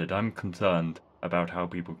guarded. I'm concerned about how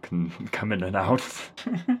people can come in and out.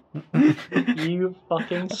 You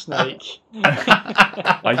fucking snake.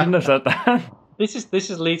 I shouldn't have said that. This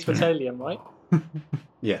is Leeds Battalion, right?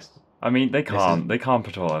 Yes. I mean, they can't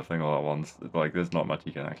patrol everything all at once. Like, there's not much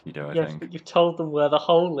you can actually do, I Yes, think. but you've told them where the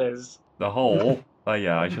hole is. The hole? Oh,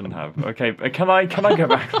 yeah, I shouldn't have. Okay, can I go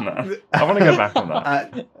back on that? I want to go back on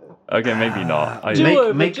that. Okay, maybe not.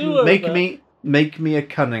 Make me a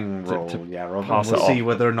cunning roll, to Yarov, and pass we'll it see off.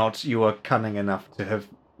 whether or not you are cunning enough to have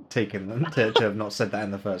taken them, to have not said that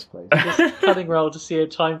in the first place. This cunning roll to see a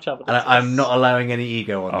time travel. And I'm not allowing any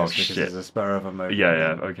ego on Oh, this because shit. it's a spur of a moment.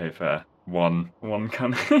 Yeah, okay, fair. One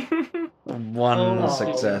cunning. One Oh,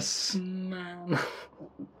 success. Man.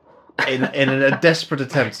 In a desperate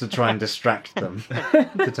attempt to try and distract them.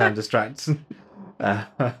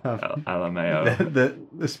 LMAO.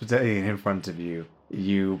 This battalion in front of you,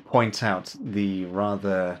 you point out the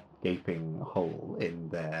rather gaping hole in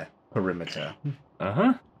their perimeter.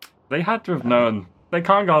 Uh-huh. They had to have known. They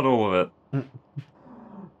can't guard all of it.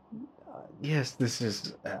 Yes, this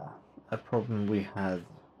is a problem we had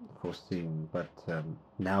foreseen, but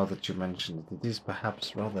now that you mention it, it is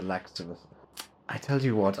perhaps rather lax of us. I tell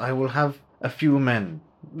you what, I will have a few men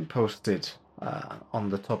posted on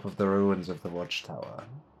the top of the ruins of the watchtower.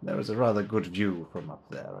 There is a rather good view from up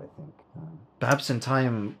there, I think. Perhaps in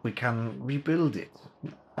time we can rebuild it,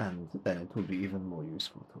 and then it will be even more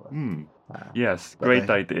useful to us. Yes, but great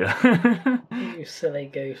idea. You silly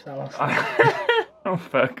goose, Alice. Oh,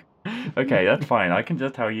 fuck. Okay, that's fine. I can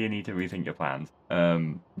just tell you need to rethink your plans.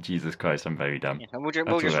 Jesus Christ, I'm very dumb. Yeah, and we'll just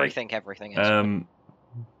alright. rethink everything. It's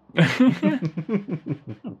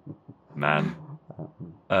Man.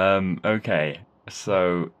 Okay.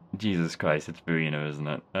 So, Jesus Christ, it's Verena, isn't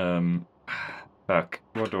it? Fuck.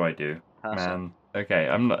 What do I do? Man. Okay,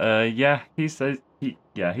 I'm not, yeah, he said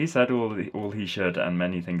all he should and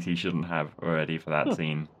many things he shouldn't have already for that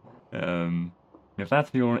scene. If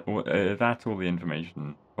that's all the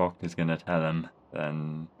information Vogt is gonna tell him,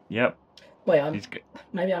 then yep, Wait, he's good.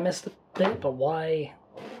 maybe I missed a bit, but why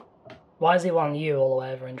is he wanting you all the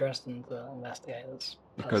way over in Dresden to investigate this?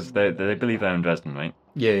 Because they believe they're in Dresden, right?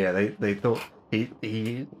 Yeah. They thought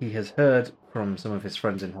he has heard from some of his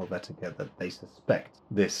friends in Helvetica that they suspect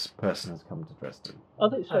this person has come to Dresden.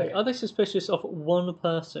 Are they suspicious of one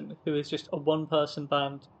person who is just a one-person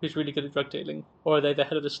band who's really good at drug dealing, or are they the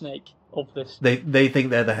head of the snake of this? They think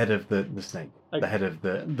they're the head of the snake, Okay. the head of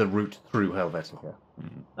the route through Helvetica.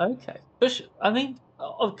 Okay, but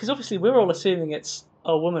because obviously we're all assuming it's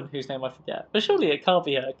a woman whose name I forget, but surely it can't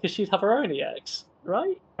be her because she'd have her own EX,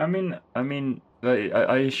 right?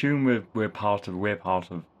 I assume we're part of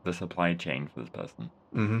the supply chain for this person,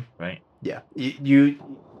 right? Yeah, you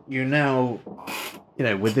now,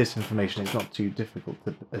 with this information, it's not too difficult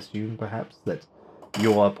to assume, perhaps, that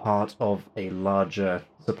you are part of a larger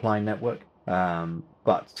supply network.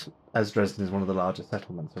 But as Dresden is one of the largest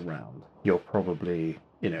settlements around, you're probably,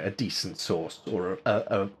 a decent source or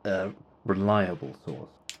a reliable source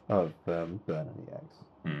of burn and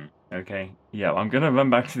eggs. Okay. Yeah, I'm gonna run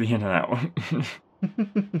back to the internet.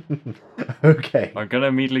 Okay. I'm gonna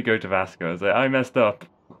immediately go to Vasco and say, I messed up.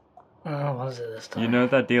 Oh, what is it this time? You know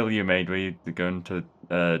that deal you made where you're going to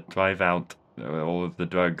drive out all of the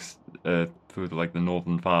drugs through the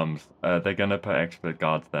northern farms? They're gonna put expert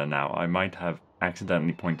guards there now. I might have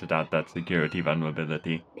accidentally pointed out that security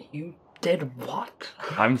vulnerability. You did what?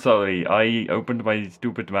 I'm sorry, I opened my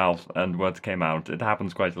stupid mouth and words came out. It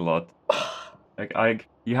happens quite a lot.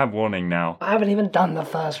 You have warning now. I haven't even done the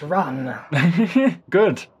first run.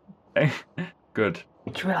 Good. Good.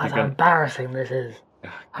 Do you realise how embarrassing this is?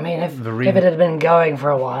 I mean, if Verena- it had been going for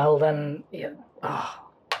a while, then... Yeah.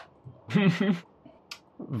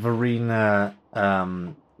 Verena,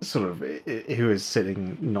 sort of, who is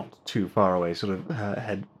sitting not too far away, sort of, her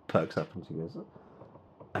head perks up and she goes,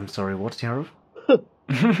 I'm sorry, what, Yarov?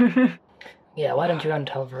 Yeah, why don't you go and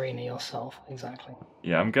tell Verena yourself, exactly?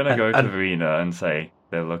 Yeah, I'm gonna go to Verena and say,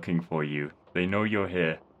 they're looking for you. They know you're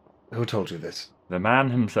here. Who told you this? The man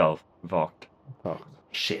himself, Vogt. Oh,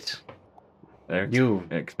 shit. They're You,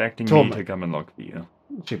 expecting me Tormek. to come and look for you.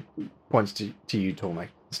 She points to you, Tormek.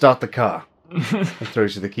 Start the car. And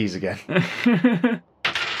throws you the keys again.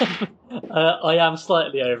 I am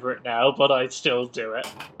slightly over it now, but I'd still do it.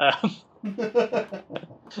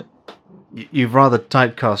 You've rather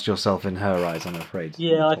typecast yourself in her eyes, I'm afraid.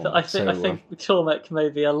 Yeah, I Tormek, think Tormek may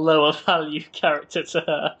be a lower value character to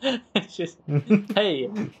her. It's just, hey,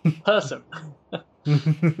 person.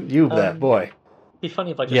 You there, boy. Be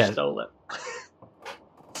funny if I just stole it.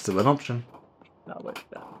 Still an option. No, I won't do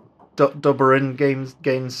that. Dobberin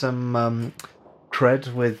gains some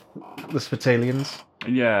cred with the spitalians.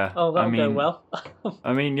 Yeah. Oh, that'll go well.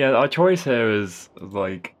 I mean, yeah, our choice here is,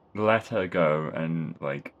 let her go and,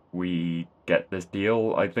 we get this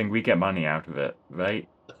deal. I think we get money out of it, right?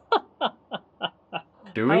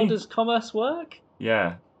 Do we? How does commerce work?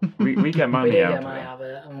 Yeah. We get money We do out get of money it. out of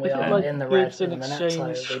it, and we Is it are like in the red goods in in the net, so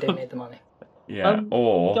exchange we do need the money. Yeah,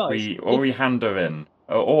 guys, we hand her in.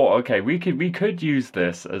 Or okay, we could use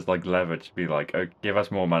this as leverage to be oh, give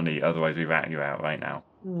us more money, otherwise we rat you out right now.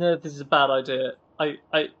 No, this is a bad idea. I'm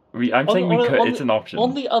saying we could. It's an option.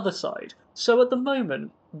 On the other side, so at the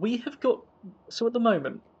moment we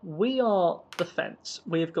are the fence.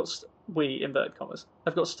 We have got we inverted commas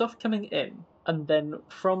have got stuff coming in, and then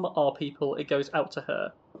from our people it goes out to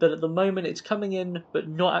her. But at the moment it's coming in, but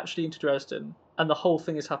not actually into Dresden. And the whole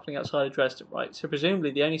thing is happening outside of Dresden, right? So presumably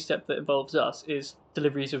the only step that involves us is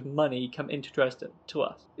deliveries of money come into Dresden to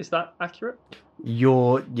us. Is that accurate?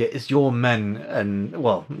 It's your men and,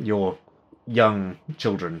 your young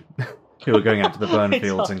children who are going out to the burn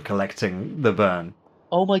fields and collecting the burn.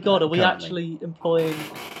 Oh my god, are we Currently. actually employing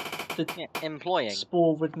the Employing.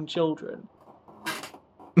 spore-ridden children?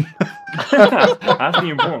 That's the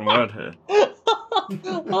important word here.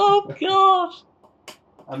 Oh god!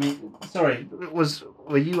 I mean, sorry,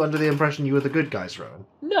 were you under the impression you were the good guys, Rowan?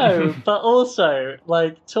 No, but also,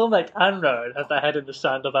 Tormek and Rowan have their head in the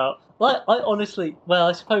sand about... I honestly... Well,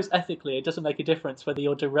 I suppose ethically it doesn't make a difference whether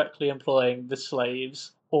you're directly employing the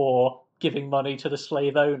slaves or giving money to the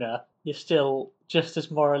slave owner. You're still just as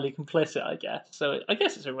morally complicit, I guess. So I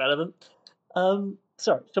guess it's irrelevant.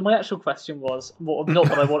 Sorry. So my actual question was not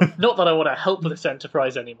that I want to help this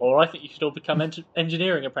enterprise anymore. I think you should all become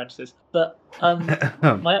engineering apprentices. But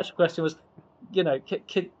my actual question was,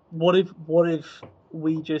 what if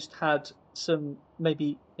we just had some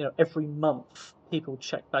maybe every month people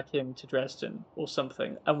check back into Dresden or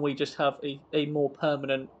something, and we just have a more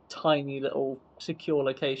permanent, tiny little secure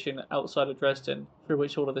location outside of Dresden through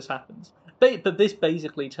which all of this happens. But this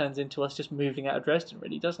basically turns into us just moving out of Dresden,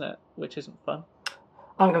 really, doesn't it? Which isn't fun.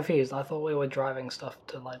 I'm confused. I thought we were driving stuff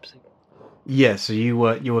to Leipzig. Yeah, so you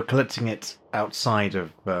were collecting it outside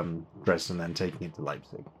of Dresden, then taking it to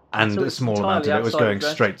Leipzig, and So a it's small amount of entirely it was outside of going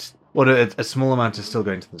Dresden? straight. Well, a small amount is still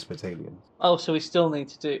going to the spitalians. Oh, so we still need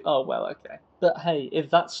to do... Oh, well, okay. But hey, if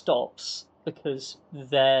that stops because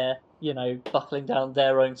they're, buckling down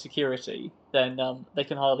their own security, then they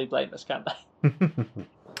can hardly blame us, can they?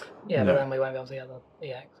 Yeah, No. but then we won't be able to get the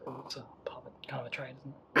EX. It's a kind of a trade,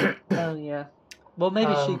 isn't it? Oh, yeah. Well,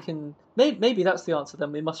 maybe she can... Maybe that's the answer,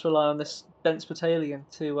 then. We must rely on this dense battalion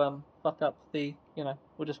to fuck up the...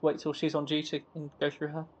 we'll just wait till she's on duty and go through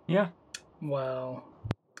her. Yeah. Well,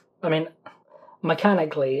 I mean,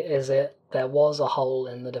 mechanically, is it there was a hole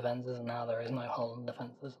in the defences and now there is no hole in the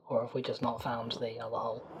defences, or have we just not found the other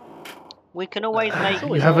hole? We can always make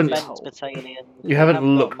You haven't- defense battalions. You haven't We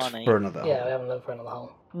have got looked money. for another. Yeah, we haven't looked for another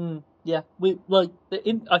hole. Yeah,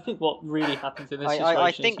 I think what really happens in this situation I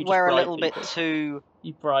is think you just we're a bribe little bit people. too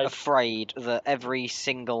You bribe. afraid that every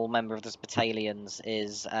single member of the spitalians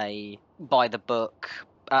is a by the book,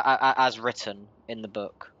 as written in the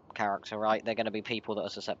book character, right? They're going to be people that are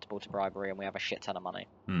susceptible to bribery, and we have a shit ton of money.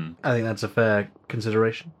 I think that's a fair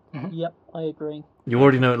consideration. Yep, I agree. You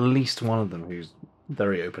already know at least one of them who's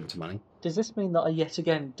very open to money. Does this mean that I yet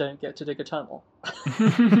again don't get to dig a tunnel?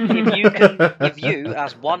 If you,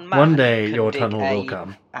 as one man, One day can your dig tunnel will a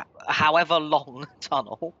come. however long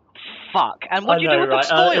tunnel. Fuck. And what I do you know, do with the right?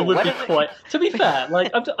 spoil? It would Where be does it- quite. To be fair,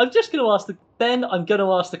 I'm just going to ask I'm going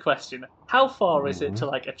to ask the question: how far is it to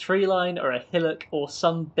a tree line or a hillock or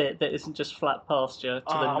some bit that isn't just flat pasture to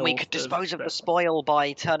the north? And we could dispose of the spoil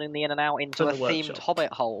by turning the in and out into To a the themed workshop.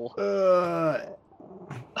 hobbit hole.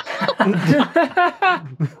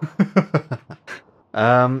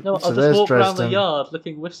 No, so I'll there's just walk around the Dresden. yard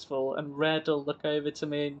looking wistful, and Red will look over to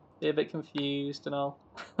me and be a bit confused, and I'll.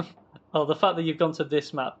 Oh, the fact that you've gone to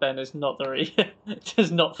this map, Ben, is not very. It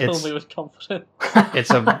does not fill It's- me with confidence. It's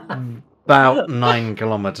about 9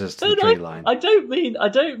 kilometers to the tree line. I don't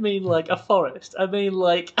mean like a forest. I mean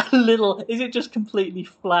like a little. Is it just completely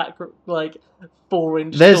flat,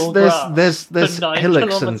 4-inch tall grass? There's for 9 hillocks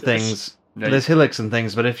kilometers? and things. Yeah. There's hillocks and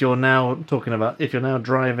things, but if you're now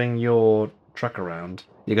driving your truck around,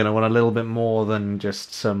 you're going to want a little bit more than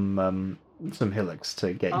just some hillocks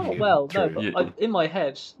to get Oh you well, through. no, but Yeah. in my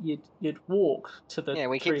head, you'd walk to the. Yeah,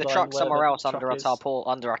 we keep tree the line truck where somewhere the else under truck a is. tarpaulin,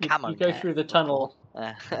 under a You camo. go through the tunnel.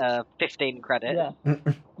 15 credit. Yeah.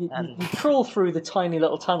 You crawl through the tiny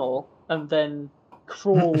little tunnel and then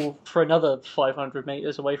crawl for another 500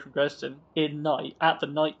 meters away from Dresden at the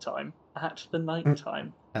night time. At the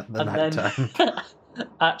night time.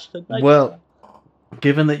 At the night Well,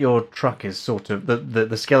 given that your truck is sort of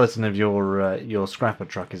the skeleton of your scrapper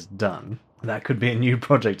truck is done, that could be a new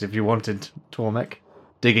project if you wanted, Tormek,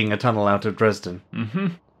 digging a tunnel out of Dresden.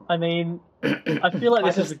 I mean, I feel like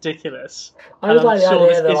this is ridiculous. I just And I'm like the sure idea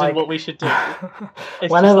this that isn't what we should do.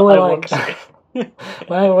 It's whenever just we're that I want to.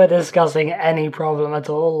 whenever we're discussing any problem at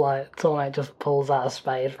all, Tormek just pulls out a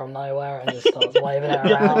spade from nowhere and just starts waving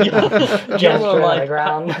it around, gesturing at the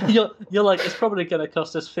ground. You're like, it's probably going to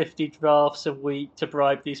cost us 50 drafts a week to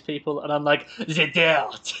bribe these people, and I'm like, the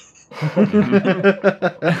dirt.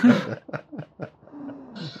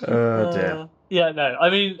 Oh dear. Yeah, no. I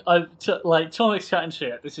mean, Tormek's chatting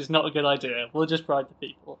shit. This is not a good idea. We'll just bribe the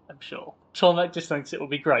people, I'm sure. Tormek just thinks it would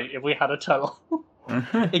be great if we had a tunnel.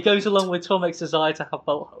 It goes along with Tormek's desire to have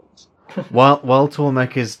bolt holes. While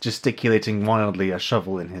Tormek is gesticulating wildly, a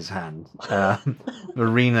shovel in his hand,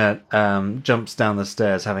 Verena jumps down the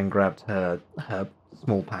stairs, having grabbed her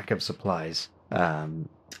small pack of supplies.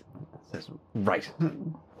 Says, "Right,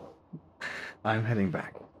 I'm heading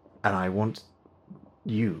back, and I want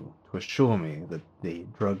you to assure me that the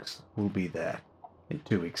drugs will be there in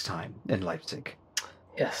 2 weeks' time in Leipzig."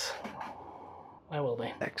 Yes, I will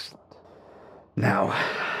be. Excellent. Now,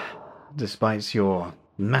 despite your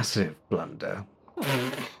massive blunder,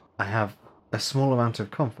 I have a small amount of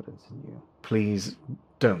confidence in you. Please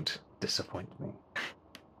don't disappoint me.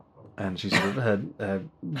 And she sort of, her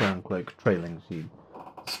brown cloak trailing, she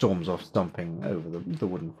storms off, stomping over the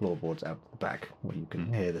wooden floorboards out to the back, where you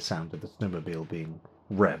can hear the sound of the snowmobile being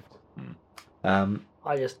revved.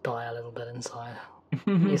 I just die a little bit inside.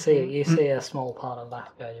 You see a small part of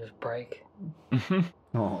Vasco just break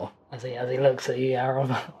Oh, as he looks at you,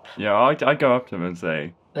 Aaron. Yeah, I go up to him and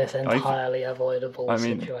say, This entirely avoidable I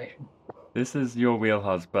mean- situation. this is your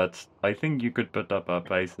wheelhouse, but I think you could put up our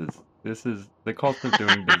prices. The cost of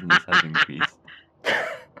doing business has increased.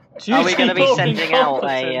 Are we going to be Juicy sending out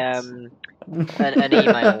competence. an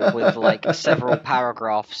email with like several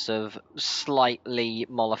paragraphs of slightly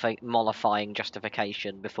mollifying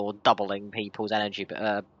justification before doubling people's energy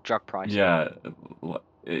drug prices.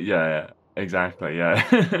 Yeah, exactly,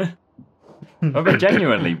 yeah. Oh, but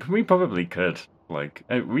genuinely, we probably could. Like,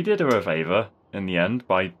 we did her a favor in the end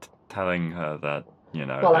by telling her that, you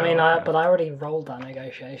know. Well, I mean, I already rolled that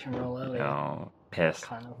negotiation roll earlier. Oh, pissed.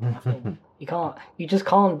 Kind of. You just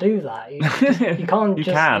can't do that. You can't You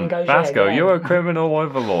just can. negotiate Vasco, again. you're a criminal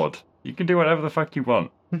overlord. You can do whatever the fuck you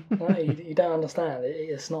want. No, you don't understand.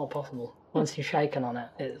 It's not possible. Once you've shaken on it,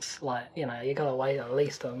 it's like, you gotta wait at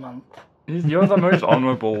least a month. You're the most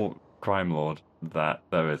honourable crime lord that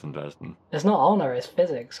there is in Dresden. It's not honour, it's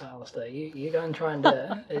physics, Alistair. You go and try and do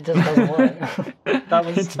it. It just doesn't work. That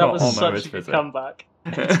was such a good comeback.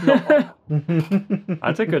 It's not honor.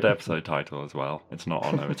 That's a good episode title as well. It's not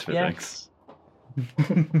honour, it's physics.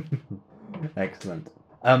 Excellent.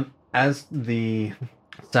 As the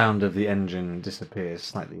sound of the engine disappears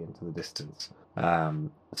slightly into the distance,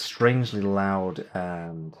 strangely loud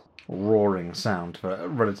and roaring sound for a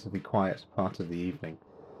relatively quiet part of the evening.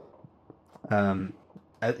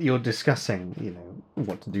 You're discussing,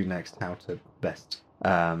 what to do next, how to best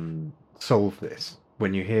solve this,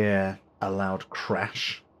 when you hear a loud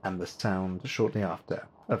crash and the sound shortly after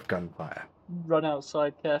of gunfire. Run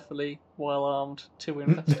outside carefully while armed to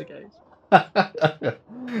investigate.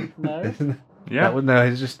 No? Yeah.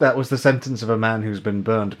 That was the sentence of a man who's been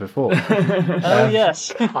burned before. Oh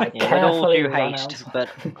yes. I Yeah, with all carefully due run haste, out. but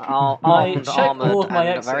I armed, check all armoured, of my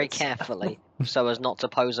and very exits. carefully, so as not to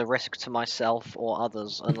pose a risk to myself or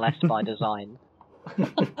others, unless by design.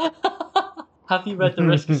 Have you read the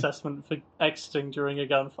risk assessment for exiting during a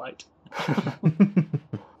gunfight?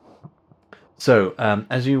 So,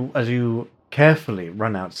 as you carefully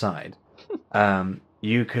run outside,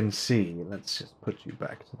 you can see. Let's just put you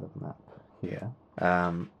back to the map here.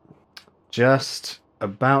 Just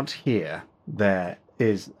about here, there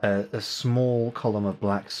is a small column of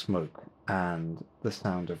black smoke and the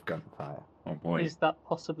sound of gunfire. Oh boy. Is that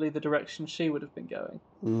possibly the direction she would have been going?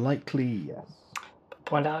 Likely, yes.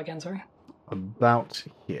 Point out again, sorry. About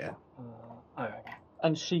here. Okay.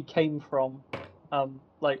 And she came from,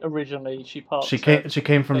 originally she parked. She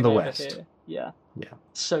came from thing the over west. here. Yeah. Yeah.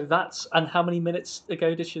 So and how many minutes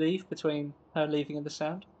ago did she leave between her leaving and the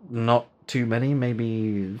sound? Not too many,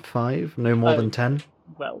 maybe 5, no more than 10.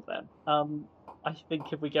 Well then, I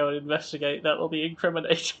think if we go and investigate, that will be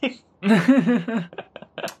incriminating. I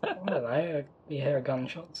don't know. You hear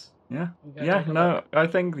gunshots. Yeah. You go Yeah, take a no, look. I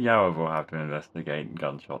think Yarov will have to investigate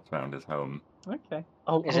gunshots around his home. Okay.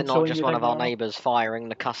 Is it not just one of our neighbours firing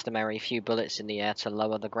the customary few bullets in the air to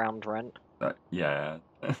lower the ground rent? Yeah.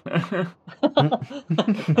 Prevent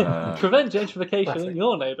gentrification Classic. in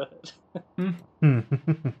your neighbourhood.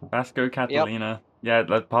 Vasco, Catalina. Yeah,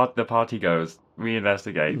 the party goes. We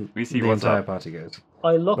investigate. We see the what's entire up. party goes.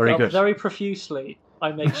 I lock Very up good. very profusely.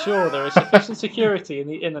 I make sure there is sufficient security in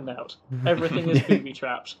the in and out. Everything is booby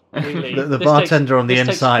trapped. We leave. The This bartender on the this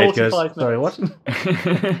takes inside goes, 45 sorry, what? minutes.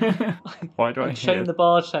 Why do I I chain hear? the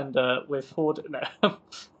bartender with four. No.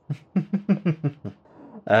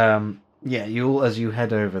 Yeah, as you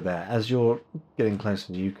head over there, as you're getting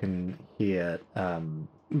closer, you can hear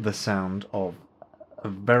the sound of a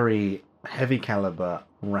very heavy caliber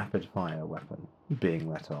rapid fire weapon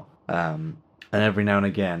being let off. And every now and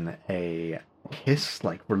again a hiss,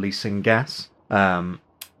 like releasing gas. And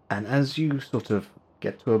as you sort of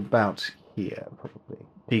get to about here, probably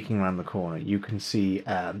peeking around the corner, you can see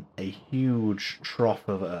a huge trough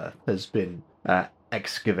of earth has been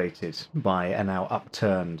excavated by a now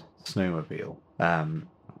upturned snowmobile,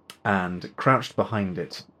 and crouched behind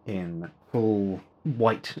it in full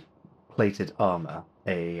white plated armor,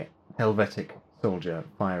 a Helvetic soldier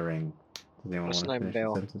firing. Does anyone A want to finish the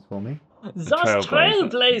snowmobile. sentence for me? The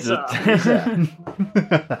Trailblazer.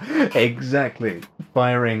 Trailblazer! Exactly.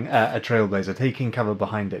 Firing a trailblazer, taking cover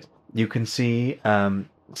behind it. You can see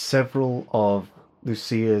several of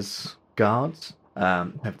Lucia's guards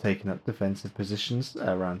have taken up defensive positions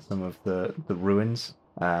around some of the ruins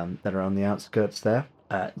that are on the outskirts there.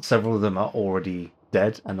 Several of them are already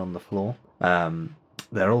dead and on the floor.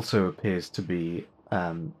 There also appears to be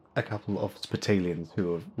a couple of spitalians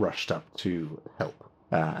who have rushed up to help.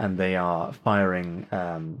 And they are firing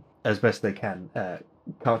as best they can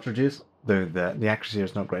cartridges, though the accuracy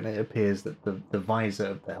is not great. It appears that the visor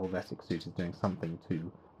of the Helvetic suit is doing something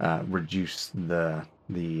to reduce the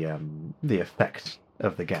effect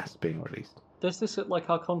of the gas being released. Does this look like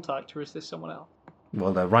our contact, or is this someone else?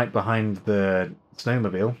 Well, they're right behind the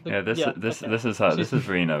snowmobile. Yeah, this okay. is her. This is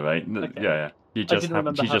Rena, right? Okay. Yeah. She I just didn't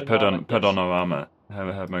remember she just having put armor, on her armor,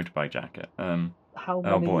 her motorbike jacket. How Oh,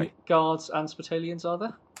 many boy. guards and spitalians are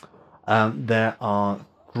there? There are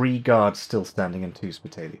 3 guards still standing and 2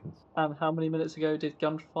 spitalians. And how many minutes ago did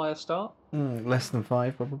gunfire start? Less than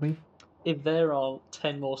 5, probably. If there are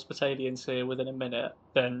 10 more spitalians here within a minute,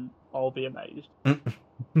 then I'll be amazed.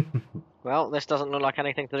 Well, this doesn't look like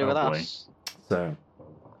anything to do with boy. us. So,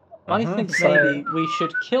 I think So- maybe we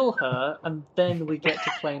should kill her and then we get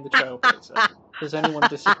to claim the Trailblazer. Does anyone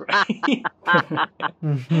disagree?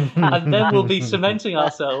 And then we'll be cementing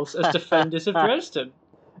ourselves as defenders of Dresden.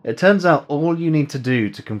 It turns out all you need to do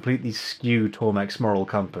to completely skew Tormek's moral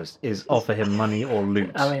compass is offer him money or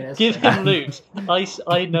loot. I mean, it's Give him loot.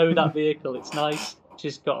 I know that vehicle. It's nice.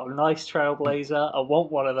 She's got a nice Trailblazer. I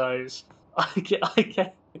want one of those. I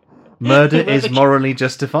get. Murder is morally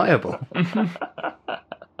justifiable.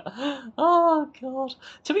 Oh god.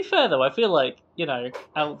 To be fair though, I feel like,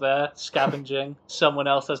 out there scavenging, someone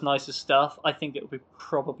else has nicer stuff. I think it would be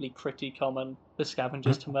probably pretty common for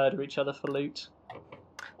scavengers to murder each other for loot.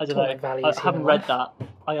 I don't Tormek know. values I haven't human read life. that.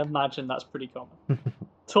 I imagine that's pretty common.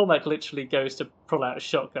 Tormek literally goes to pull out a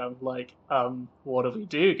shotgun, like, what do we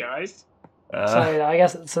do, guys? So I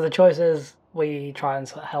guess the choice is we try and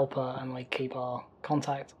help her and we keep our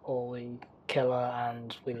contact, or we kill her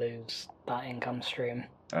and we lose that income stream.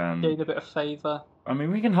 Gain a bit of favour. I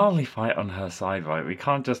mean, we can hardly fight on her side, right? We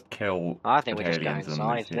can't just kill. I think we just go Italians and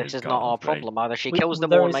inside. these This is not our guards, right? problem either. She We- kills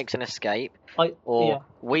them there all and is- makes an escape, or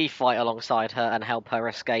we fight alongside her and help her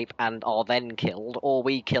escape and are then killed, or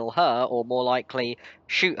we kill her, or more likely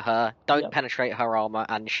shoot her, don't Yep. penetrate her armor,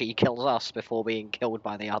 and she kills us before being killed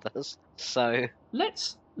by the others. So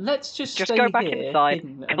Let's just Just stay go back here, inside,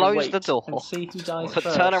 hidden, and close wait the door, and see who dies put,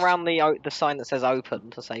 first. turn around the sign that says open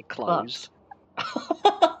to say closed.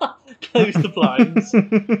 Close the blinds.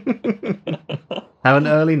 Have an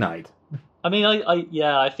early night. I mean,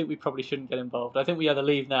 I think we probably shouldn't get involved. I think we either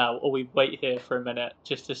leave now or we wait here for a minute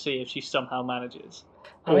just to see if she somehow manages.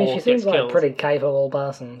 I mean, Or she seems gets like a killed. pretty capable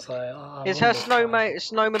person, so... I Is her wouldn't try.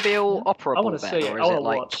 snowmobile I operable wanna then, see it. or I is wanna it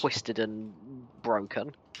like watch. twisted and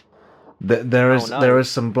broken? There is Oh, no. there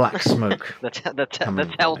is some black smoke. The Coming from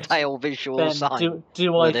it. telltale visual Ben, sign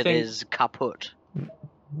do I that it think is kaput.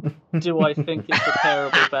 do I think it's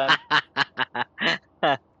repairable,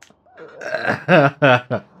 Ben?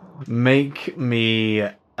 Make me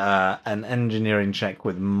an engineering check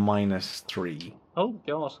with -3. Oh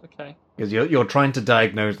god, okay. Because you're trying to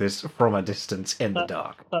diagnose this from a distance in the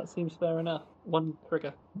dark. That seems fair enough. One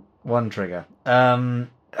trigger. 1 trigger.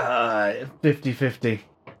 50-50.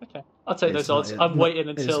 Okay. I'll take It's those odds. not- I'm waiting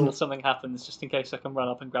it's until not- something happens just in case I can run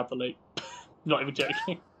up and grab the loot. Not even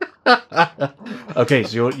joking. Okay,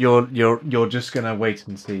 so you're just gonna wait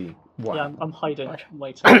and see what. Yeah, I'm hiding. Right. I'm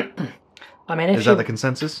waiting. I mean, if Is she, that the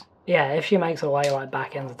consensus? yeah, if she makes her way like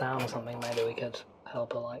back into town or something, maybe we could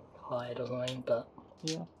help her like hide or something. But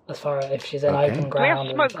Yeah. as far as if she's in Okay. open Do we have ground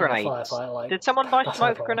and smoke a grenades? firefight, like Did someone buy that's smoke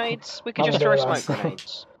no problem. grenades? We could Nothing just to throw do smoke with us.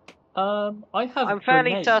 grenades. I have. I'm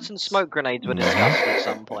fairly grenades. certain smoke grenades were discussed at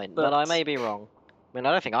some point, but I But- may be wrong. I mean,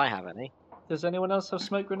 I don't think I have any. Does anyone else have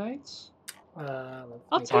smoke grenades? I'll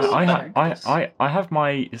let's tell you see. what, I have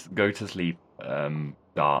my go to sleep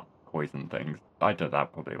dart poison things. That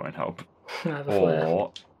probably won't help. I have a flare.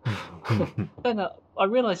 Or Ben, I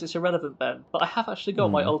realise it's irrelevant, Ben, but I have actually got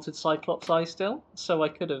my Hmm. altered Cyclops eye still, so I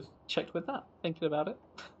could have checked with that. Thinking about it.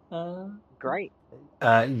 Great.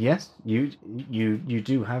 Yes, you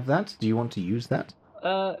do have that. Do you want to use that?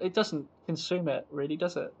 It doesn't consume it, really,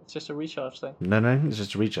 does it? It's just a recharge thing. No, it's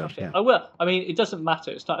just a recharge. Okay. Yeah, I will. I mean, it doesn't matter.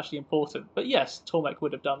 It's not actually important. But yes, Tormek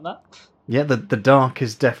would have done that. yeah. The dark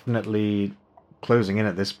is definitely closing in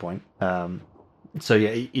at this point. So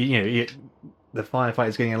yeah, the firefight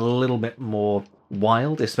is getting a little bit more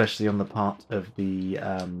wild, especially on the part of the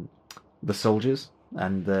soldiers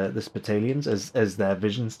and the spitalians as their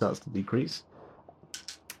vision starts to decrease.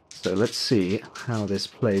 So let's see how this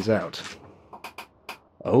plays out.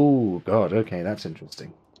 Oh god, okay, that's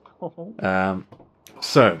interesting.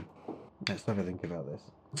 So let's have a think about this.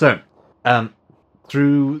 So,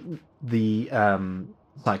 through the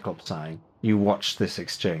Cyclops eye, you watch this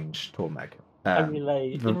exchange, Tormek. I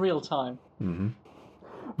relay the- in real time. Mm-hmm.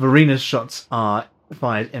 Verena's shots are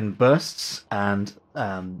fired in bursts, and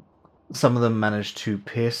some of them manage to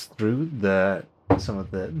pierce through some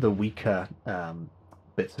of the weaker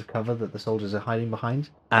bits of cover that the soldiers are hiding behind.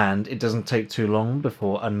 And it doesn't take too long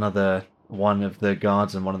before another one of the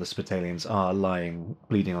guards and one of the spitalians are lying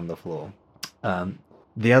bleeding on the floor.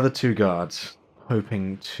 The other 2 guards,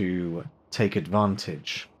 hoping to take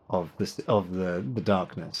advantage of the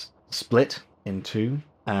darkness, split in 2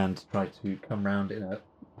 and try to come round in a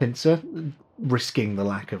pincer, risking the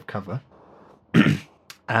lack of cover.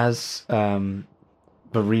 As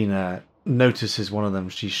Verena notices one of them,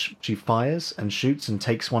 she fires and shoots and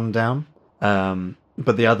takes one down.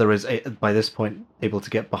 But the other is, by this point, able to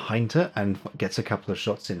get behind her and gets a couple of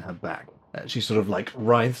shots in her back. She sort of like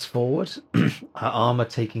writhes forward, her armor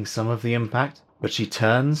taking some of the impact, but she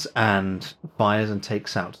turns and fires and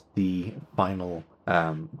takes out the final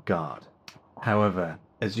guard. However,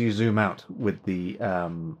 as you zoom out with the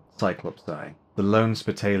Cyclops eye, the lone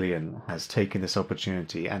Spitalian has taken this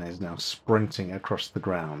opportunity and is now sprinting across the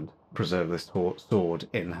ground, preserve this sword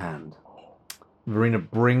in hand. Verena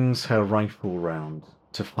brings her rifle round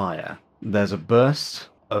to fire. There's a burst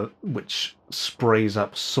which sprays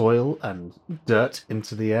up soil and dirt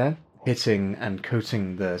into the air, hitting and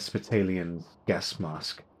coating the Spitalian's gas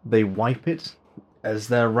mask. They wipe it as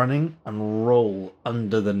they're running and roll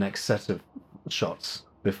under the next set of shots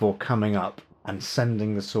before coming up and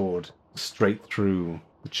sending the sword straight through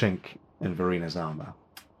the chink in Verena's armor.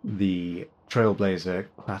 The Trailblazer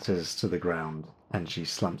clatters to the ground and she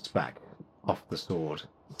slumps back off the sword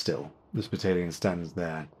still. The Spitalian stands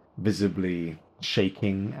there, visibly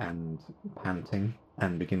shaking and panting,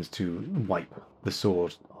 and begins to wipe the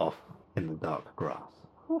sword off in the dark grass.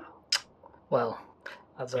 Well,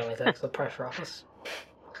 that only takes the pressure off us.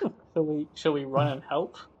 Shall we run and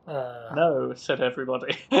help? No. No, said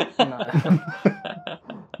everybody. No.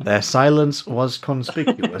 Their silence was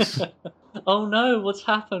conspicuous. Oh no, what's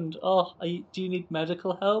happened? Oh, do you need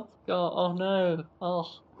medical help? Oh no. Oh,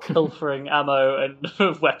 pilfering ammo and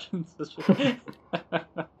weapons. Is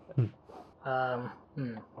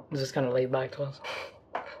this going to lead back to us?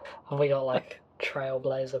 Have we got like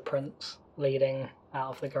Trailblazer prints leading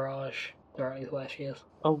out of the garage directly to where she is?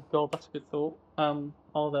 Oh god, that's a good thought.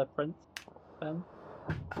 Are there prints, Ben?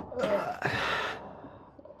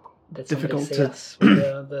 Did somebody Difficult see to- us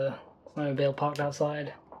with the snowmobile parked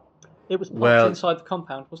outside? It was parked inside the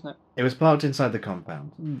compound, wasn't it? It was parked inside the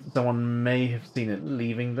compound. Someone may have seen it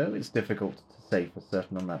leaving, though. It's difficult to say for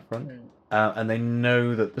certain on that front. And they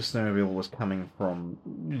know that the snowmobile was coming from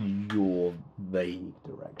your vague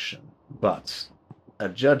direction. But a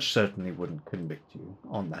judge certainly wouldn't convict you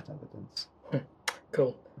on that evidence.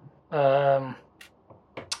 Cool. Okay,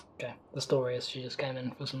 the story is she just came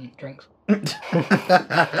in for some drinks. We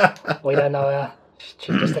don't know her.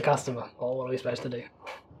 She's just a customer. Well, what are we supposed to do?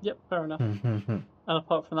 Yep, fair enough. And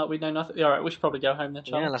apart from that, we know nothing. Alright, we should probably go home then,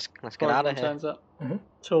 shall we? Yeah, let's get out of here. Turns up. Mhm.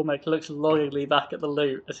 Toolmaker looks longingly back at the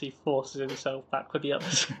loot as he forces himself back with the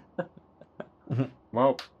others.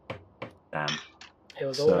 Well, damn. It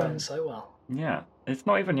was all So- going so well. Yeah, it's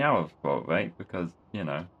not even Yao's fault, right? Because, you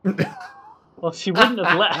know. Well, she wouldn't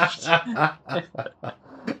have left.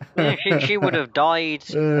 Yeah, she would have died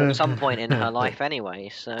at some point in her life anyway,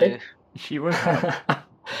 so... Did- She was.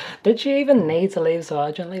 Did she even need to leave so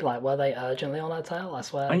urgently? Like, were they urgently on her tail? I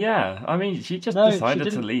swear. Yeah, I mean, she just No, she decided to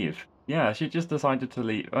didn't. leave. Yeah, she just decided to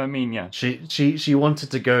leave. I mean, yeah. She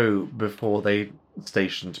wanted to go before they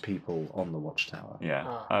stationed people on the watchtower. Yeah.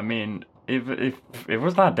 Ah. I mean, if it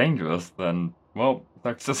was that dangerous, then, well,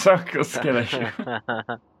 that's a circus skill issue.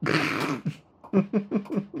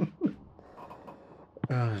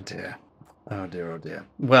 Oh dear. Oh dear, oh dear.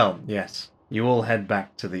 Well, yes. You all head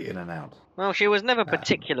back to the In-N-Out. Well, she was never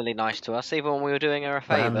particularly nice to us, even when we were doing her a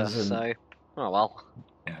favour, Fans and- so... Oh well.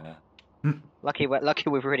 Yeah. Lucky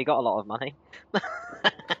we've really got a lot of money.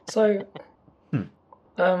 So,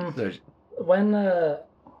 So, when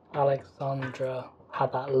Alexandra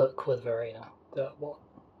had that look with Verena, what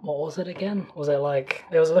was it again? Was it like...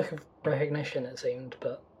 It was a look of recognition, it seemed,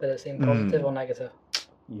 but did it seem positive or negative?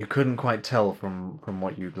 you couldn't quite tell from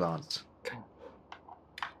what you glanced.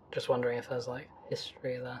 Just wondering if there's like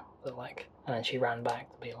history there that like, and then she ran back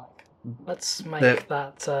to be like, let's make There-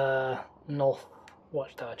 that north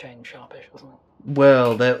watchtower change sharpish or something.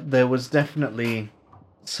 Well, there was definitely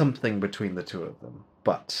something between the two of them,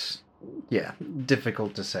 but yeah,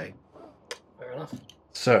 difficult to say. Fair enough.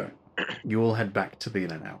 So, you all head back to the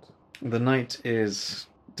In-N-Out. The night is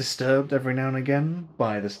disturbed every now and again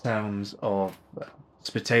by the sounds of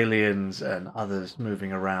Spitalians and others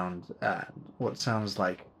moving around, and what sounds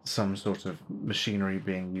like some sort of machinery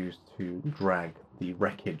being used to drag the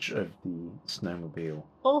wreckage of the snowmobile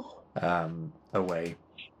Oh, away.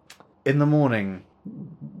 In the morning,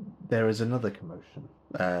 there is another commotion.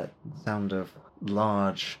 Sound of a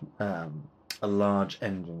large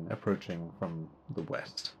engine approaching from the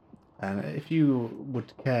west. And if you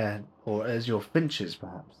would care, or as your finches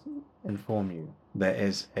perhaps inform you, there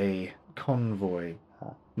is a convoy,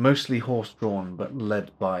 mostly horse-drawn, but led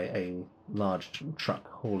by a large truck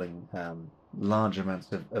hauling large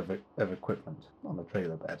amounts of equipment on the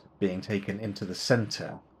trailer bed being taken into the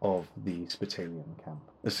center of the Spitalian camp.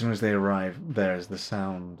 As soon as they arrive, there is the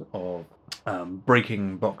sound of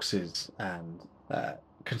breaking boxes and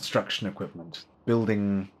construction equipment,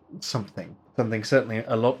 building something certainly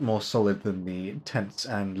a lot more solid than the tents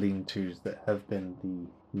and lean-tos that have been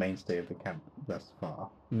the mainstay of the camp thus far.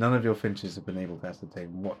 None of your finches have been able to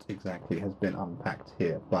ascertain what exactly has been unpacked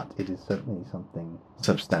here, but it is certainly something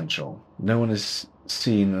substantial. No one has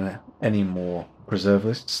seen any more preserve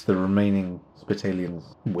lists. The remaining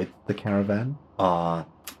Spitalians with the caravan are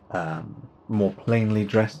more plainly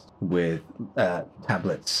dressed with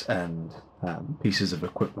tablets and pieces of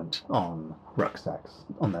equipment on rucksacks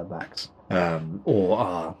on their backs, or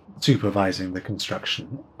are supervising the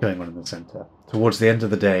construction going on in the center. Towards the end of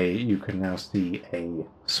the day, you can now see a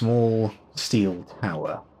small steel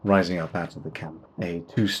tower rising up out of the camp, a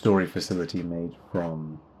 2-story facility made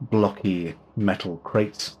from blocky metal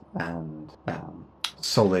crates and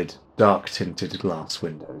solid, dark-tinted glass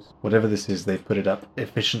windows. Whatever this is, they've put it up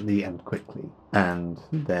efficiently and quickly, and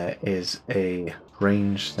there is a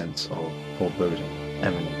strange sense of foreboding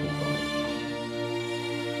emanating